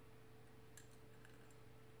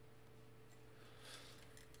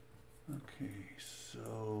 Okay,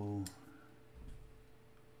 so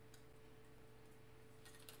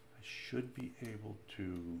I should be able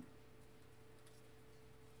to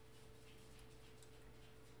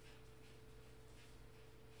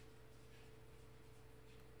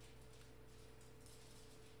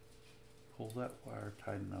pull that wire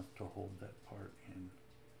tight enough to hold that part in.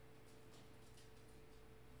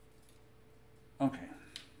 Okay.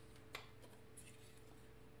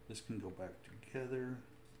 This can go back together.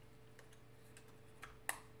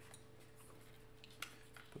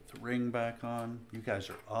 Put the ring back on. You guys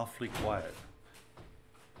are awfully quiet.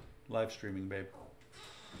 Live streaming, babe.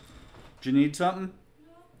 Do you need something?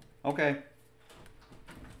 No. Okay.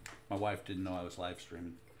 My wife didn't know I was live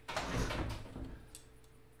streaming.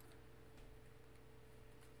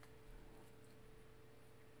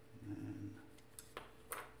 And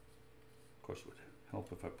of course, it would help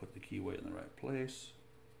if I put the keyway in the right place.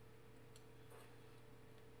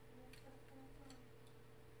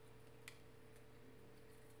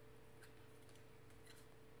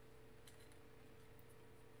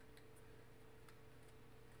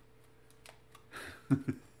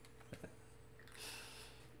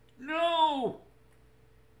 No!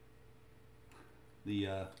 The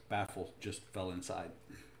baffle just fell inside.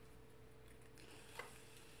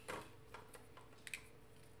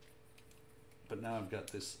 But now I've got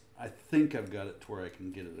this, I think I've got it to where I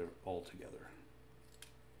can get it all together.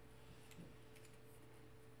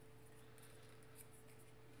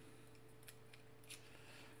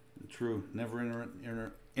 And true, never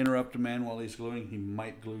interrupt a man while he's gluing. He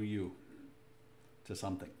might glue you to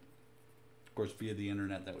something. Of course, via the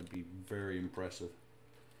internet, that would be very impressive.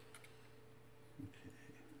 Okay.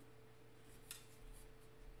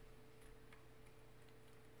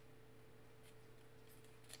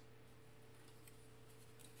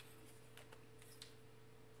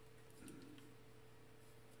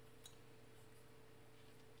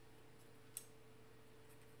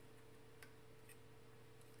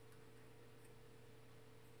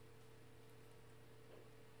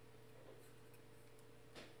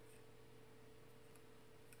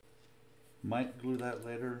 Might glue that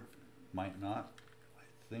later, might not. I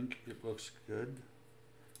think it looks good.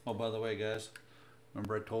 Oh, by the way, guys,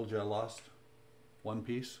 remember I told you I lost one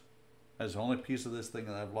piece? That's the only piece of this thing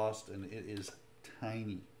that I've lost, and it is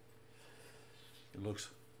tiny. It looks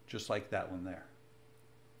just like that one there.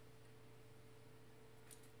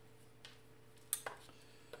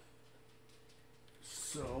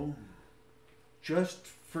 So, just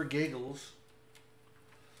for giggles,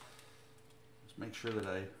 let's make sure that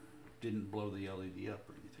I didn't blow the LED up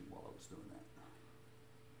or anything while I was doing that.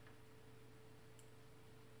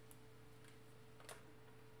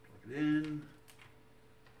 Plug it in.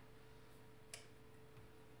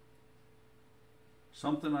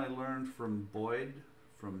 Something I learned from Boyd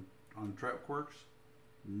on Trepworks: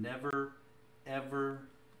 never, ever,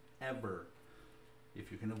 ever,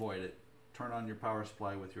 if you can avoid it, turn on your power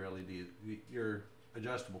supply with your LED, your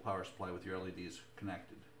adjustable power supply with your LEDs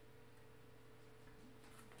connected.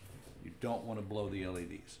 You don't want to blow the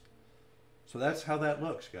LEDs. So that's how that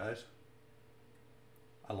looks, guys.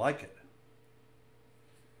 I like it.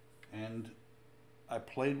 And I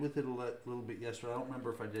played with it a little bit yesterday. I don't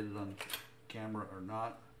remember if I did it on camera or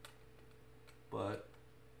not. But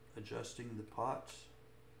adjusting the pots.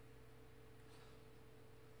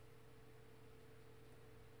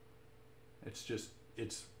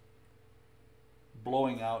 It's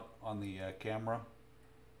blowing out on the camera.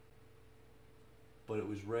 But it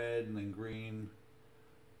was red and then green.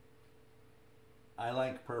 I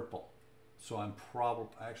like purple, so I'm probably,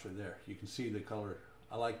 actually there, you can see the color.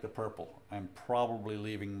 I like the purple. I'm probably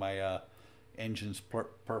leaving my engines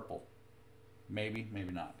purple. Maybe,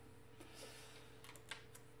 maybe not.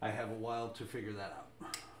 I have a while to figure that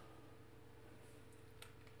out.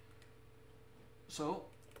 So,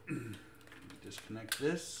 disconnect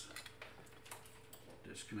this.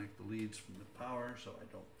 Disconnect the leads from the power so I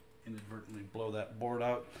don't inadvertently blow that board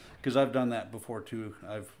out, because I've done that before too.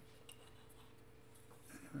 I've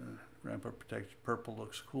Ramper protected purple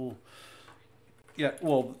looks cool. Yeah,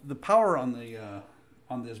 well, the power on the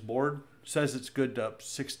on this board says it's good to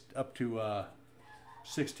up to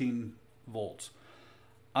 16 volts.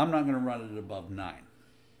 I'm not going to run it above 9.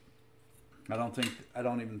 I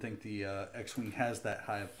don't even think the X-Wing has that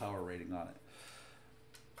high of power rating on it.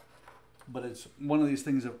 But it's one of these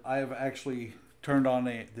things that I have actually turned on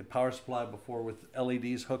the power supply before with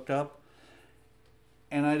LEDs hooked up,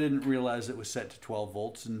 and I didn't realize it was set to 12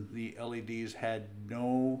 volts, and the LEDs had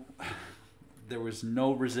no, there was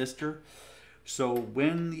no resistor. So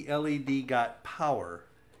when the LED got power,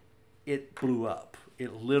 it blew up.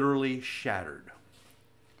 It literally shattered.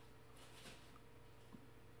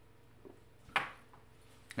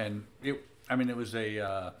 And it was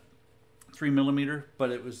a 3mm,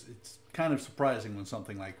 but it's kind of surprising when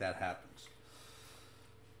something like that happens.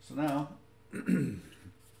 So now,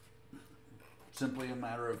 simply a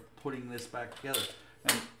matter of putting this back together.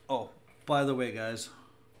 And oh, by the way, guys,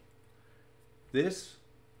 this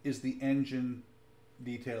is the engine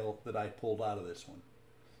detail that I pulled out of this one.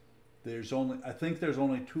 I think there's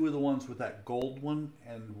only 2 of the ones with that gold one,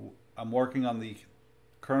 and I'm working on the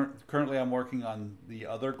currently I'm working on the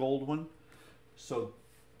other gold one. So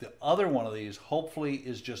the other one of these hopefully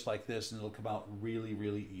is just like this, and it'll come out really,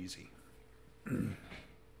 really easy.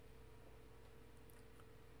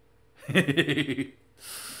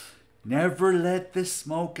 Never let the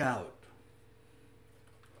smoke out.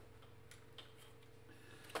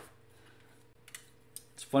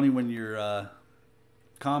 It's funny when your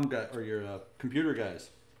comm guy or your computer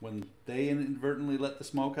guys, when they inadvertently let the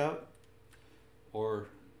smoke out, or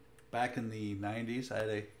back in the 90s,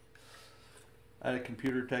 I had a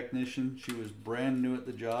computer technician. She was brand new at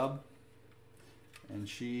the job, and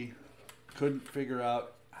she couldn't figure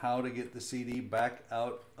out how to get the CD back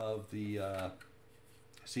out of the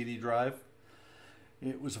CD drive.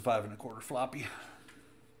 It was a 5 1/4 floppy.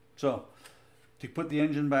 So to put the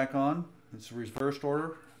engine back on, it's reversed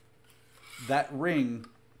order. That ring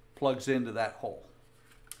plugs into that hole.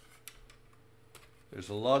 There's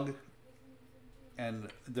a lug,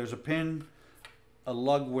 and there's a pin, a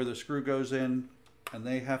lug where the screw goes in, and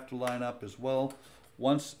they have to line up as well.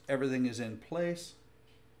 Once everything is in place,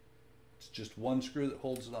 it's just one screw that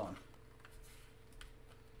holds it on.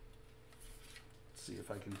 Let's see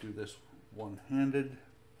if I can do this one-handed.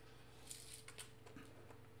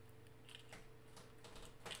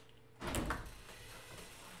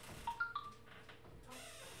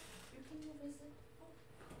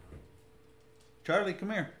 Charlie, come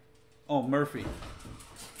here. Oh, Murphy.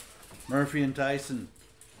 Murphy and Tyson,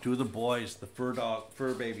 2 of the boys, the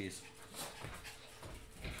fur babies.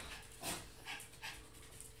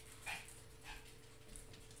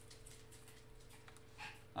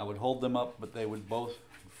 I would hold them up, but they would both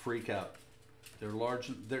freak out.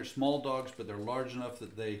 They're small dogs, but they're large enough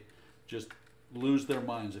that they just lose their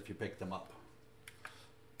minds if you pick them up.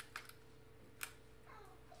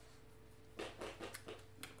 So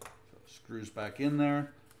screws back in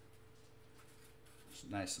there. It's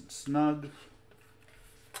nice and snug.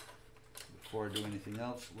 Before I do anything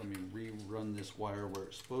else, let me rerun this wire where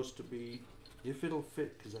it's supposed to be, if it'll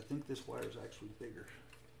fit, because I think this wire is actually bigger.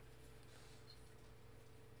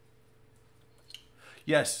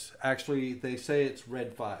 Yes, actually, they say it's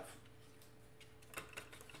red 5.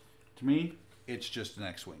 To me, it's just an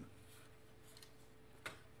X-Wing.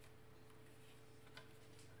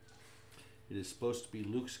 It is supposed to be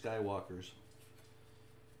Luke Skywalker's,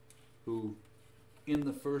 who, in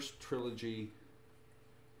the first trilogy,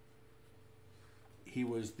 he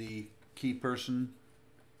was the key person,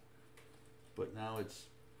 but now it's,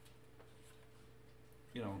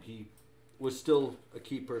 you know, he was still a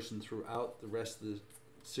key person throughout the rest of the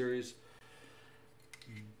series,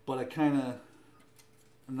 but I'm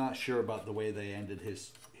not sure about the way they ended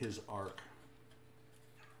his arc.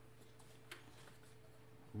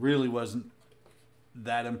 Really wasn't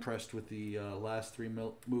that impressed with the last 3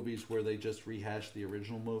 movies where they just rehashed the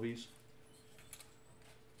original movies.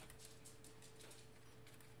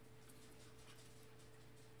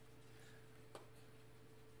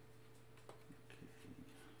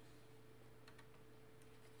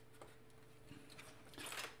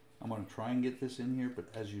 I'm going to try and get this in here, but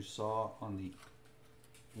as you saw on the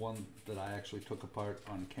one that I actually took apart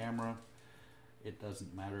on camera, it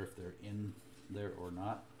doesn't matter if they're in there or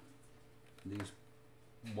not. These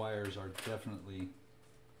wires are definitely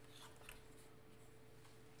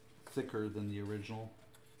thicker than the original,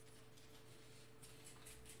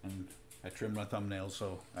 and I trimmed my thumbnails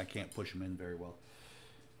so I can't push them in very well.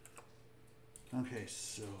 Okay,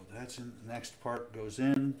 so that's in. The next part goes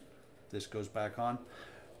in, this goes back on,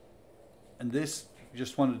 and this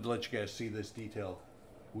just wanted to let you guys see this detail.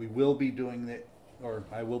 We will be doing it, or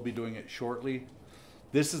I will be doing it shortly.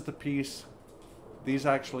 This is the piece. These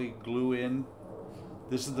actually glue in.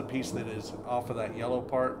 This is the piece that is off of that yellow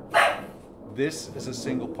part. This is a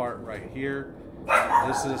single part right here.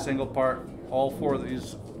 This is a single part. All four of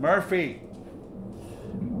these, Murphy!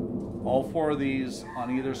 All four of these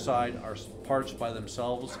on either side are parts by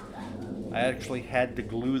themselves. I actually had to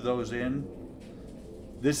glue those in.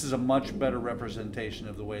 This is a much better representation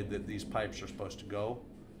of the way that these pipes are supposed to go.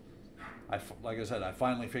 Like I said, I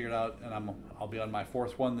finally figured out, and I'll be on my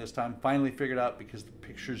fourth one this time. Finally figured out, because the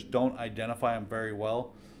pictures don't identify them very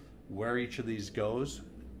well, where each of these goes.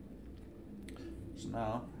 So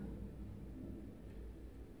now,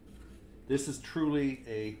 this is truly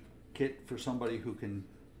a kit for somebody who can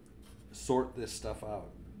sort this stuff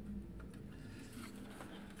out.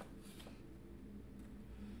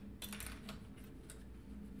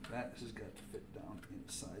 That has got to fit down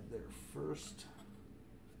inside there first.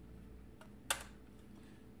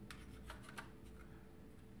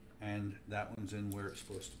 And that one's in where it's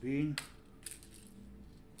supposed to be.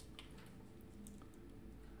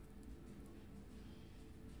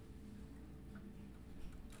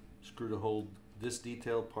 Screw to hold this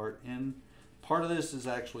detail part in. Part of this is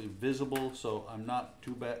actually visible, so I'm not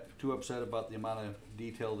too upset about the amount of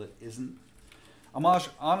detail that isn't.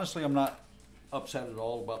 Honestly, I'm not upset at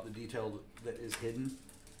all about the detail that is hidden,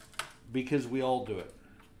 because we all do it.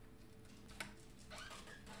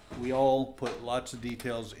 We all put lots of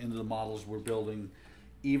details into the models we're building,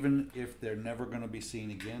 even if they're never going to be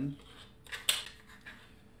seen again.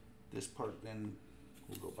 This part then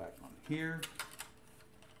will go back on here.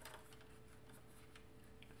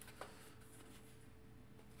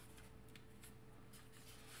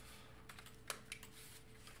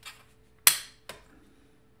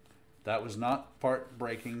 That was not part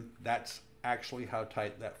breaking. That's actually how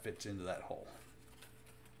tight that fits into that hole.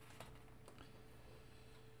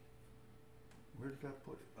 Where did I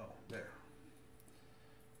put it? Oh, there.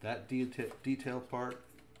 That detail part,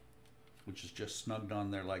 which is just snugged on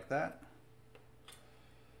there like that.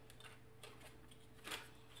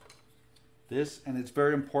 This, and it's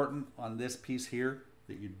very important on this piece here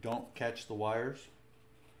that you don't catch the wires.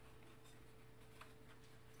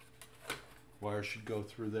 Wires should go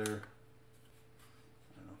through there. I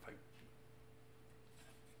don't know if I,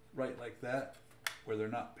 right like that, where they're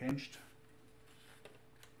not pinched.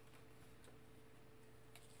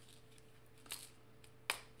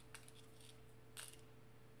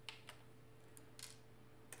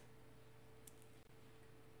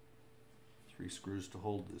 Three screws to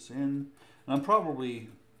hold this in. And I'm probably,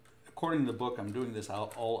 according to the book, I'm doing this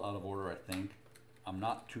all out of order, I think. I'm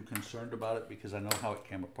not too concerned about it because I know how it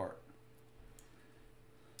came apart.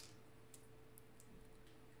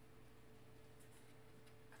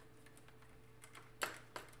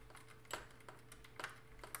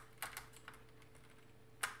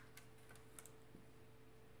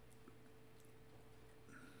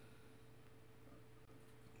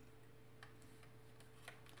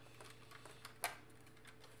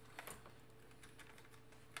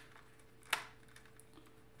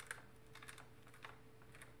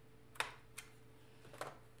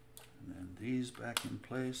 These back in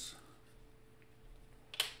place.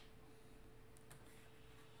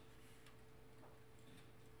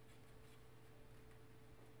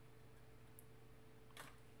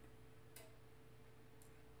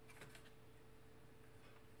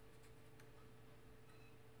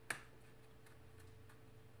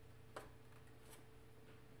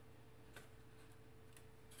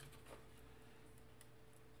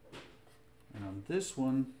 And on this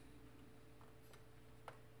one,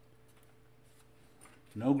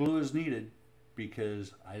 no glue is needed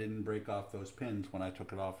because I didn't break off those pins when I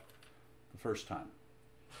took it off the first time.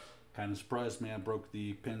 Kind of surprised me I broke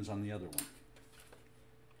the pins on the other one.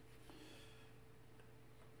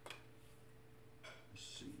 Let's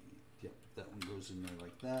see. Yep, that one goes in there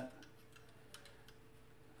like that.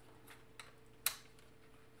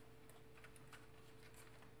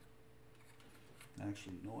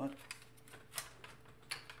 Actually, you know what?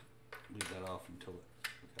 Leave that off until we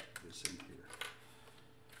got this in here.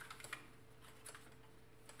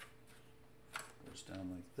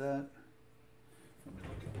 Down like that. Let me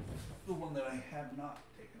look at the one that I have not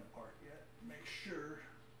taken apart yet. Make sure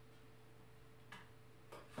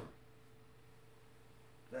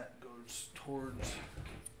that goes towards,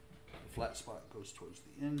 the flat spot goes towards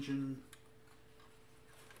the engine.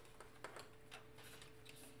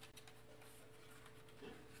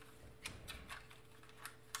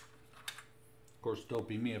 Of course, don't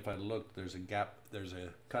be me if I look, there's a gap, there's a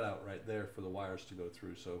cutout right there for the wires to go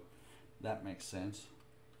through, so That makes sense.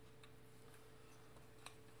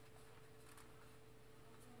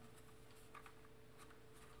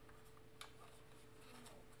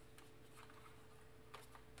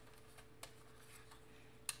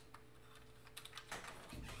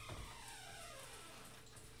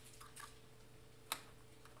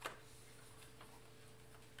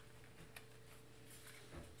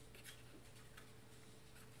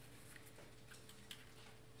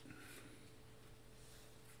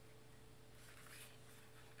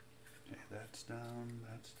 That's down,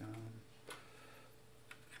 that's down.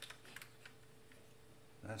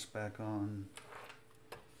 That's back on.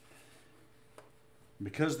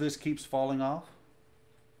 Because this keeps falling off,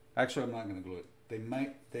 actually I'm not going to glue it.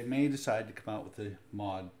 They may decide to come out with a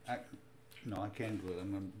mod. No, I can glue it.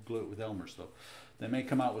 I'm going to glue it with Elmer's though. They may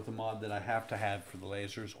come out with a mod that I have to have for the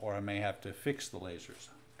lasers, or I may have to fix the lasers,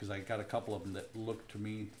 because I got a couple of them that look to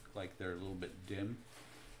me like they're a little bit dim.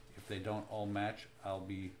 If they don't all match, I'll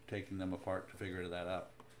be taking them apart to figure that out.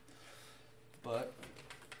 But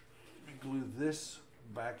let me glue this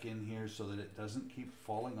back in here so that it doesn't keep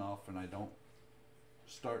falling off and I don't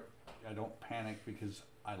panic because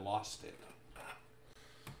I lost it.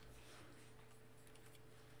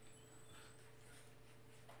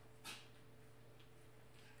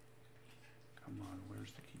 Come on,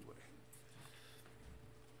 where's the keyway?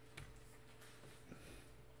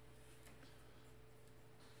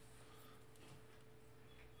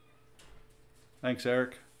 Thanks,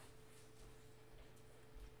 Eric.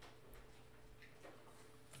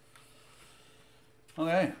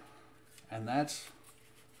 Okay, and that's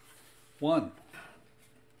one.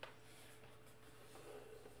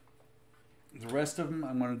 The rest of them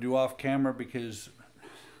I'm going to do off camera because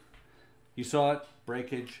you saw it,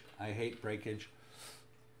 breakage. I hate breakage.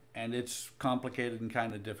 And it's complicated and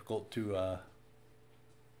kind of difficult to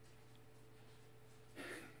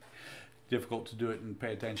do it and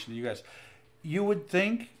pay attention to you guys. You would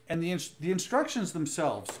think, and the instructions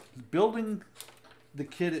themselves, building the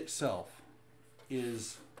kit itself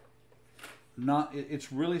is not,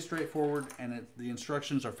 it's really straightforward, and the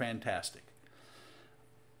instructions are fantastic.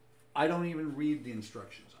 I don't even read the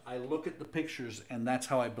instructions. I look at the pictures, and that's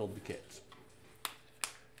how I build the kits.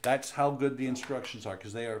 That's how good the instructions are,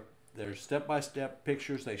 because they're step-by-step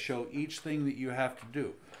pictures. They show each thing that you have to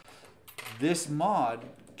do. This mod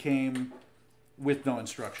came with no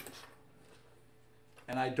instructions.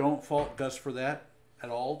 And I don't fault Gus for that at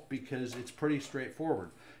all, because it's pretty straightforward.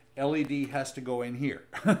 LED has to go in here.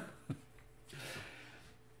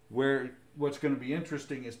 What's going to be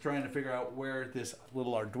interesting is trying to figure out where this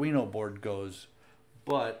little Arduino board goes.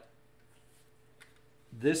 But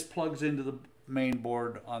this plugs into the main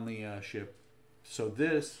board on the ship. So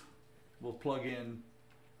this will plug in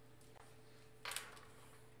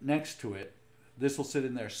next to it. This will sit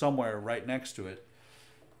in there somewhere right next to it.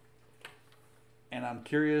 And I'm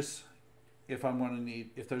curious if I'm going to need,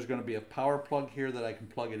 if there's going to be a power plug here that I can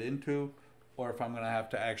plug it into, or if I'm going to have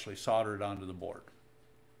to actually solder it onto the board.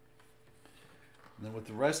 And then with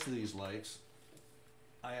the rest of these lights,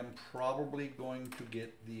 I am probably going to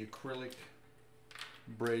get the acrylic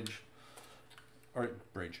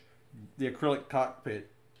the acrylic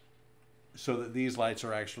cockpit, so that these lights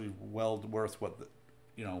are actually well worth what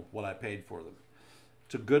I paid for them.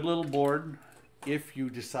 It's a good little board. If you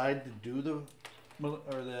decide to do the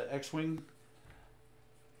X-Wing,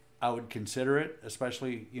 I would consider it,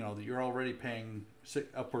 especially, that you're already paying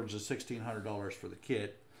upwards of $1,600 for the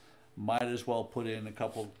kit. Might as well put in a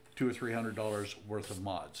couple, $200 or $300 worth of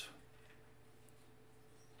mods.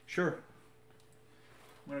 Sure.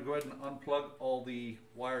 I'm going to go ahead and unplug all the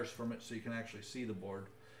wires from it so you can actually see the board.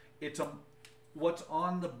 What's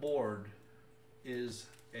on the board is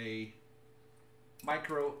a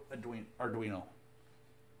micro Arduino.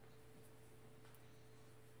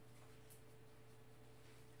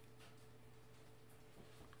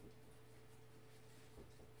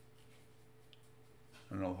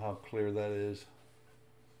 I don't know how clear that is.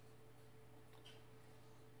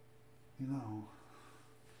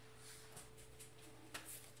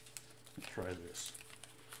 Let's try this.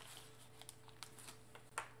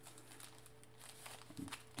 I'm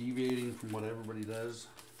deviating from what everybody does.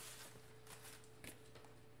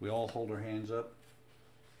 We all hold our hands up.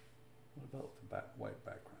 What about the white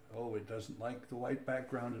background? Oh, it doesn't like the white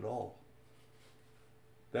background at all.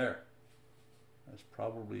 There. That's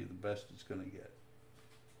probably the best it's going to get.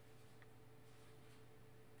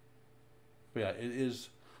 But yeah, it is.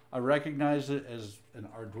 I recognize it as an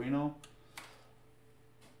Arduino.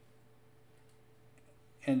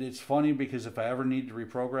 And it's funny because if I ever need to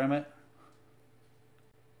reprogram it,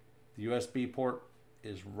 the USB port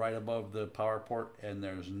is right above the power port, and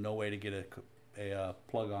there's no way to get a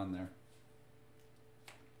plug on there.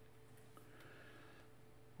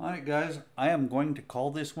 All right, guys, I am going to call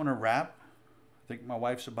this one a wrap. I think my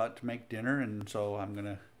wife's about to make dinner, and so I'm going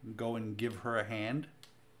to go and give her a hand.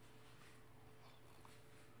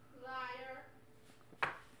 Liar.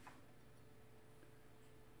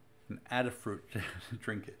 And add a fruit to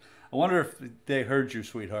drink it. I wonder if they heard you,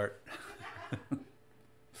 sweetheart.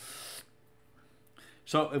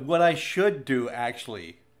 So what I should do,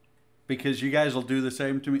 actually, because you guys will do the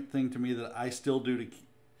same thing to me that I still do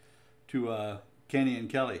to Kenny and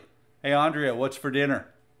Kelly. Hey, Andrea, what's for dinner?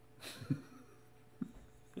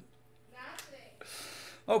 Nothing.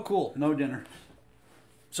 Oh, cool. No dinner.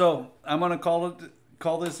 So I'm going to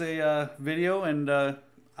call this a video, and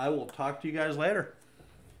I will talk to you guys later.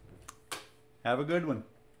 Have a good one.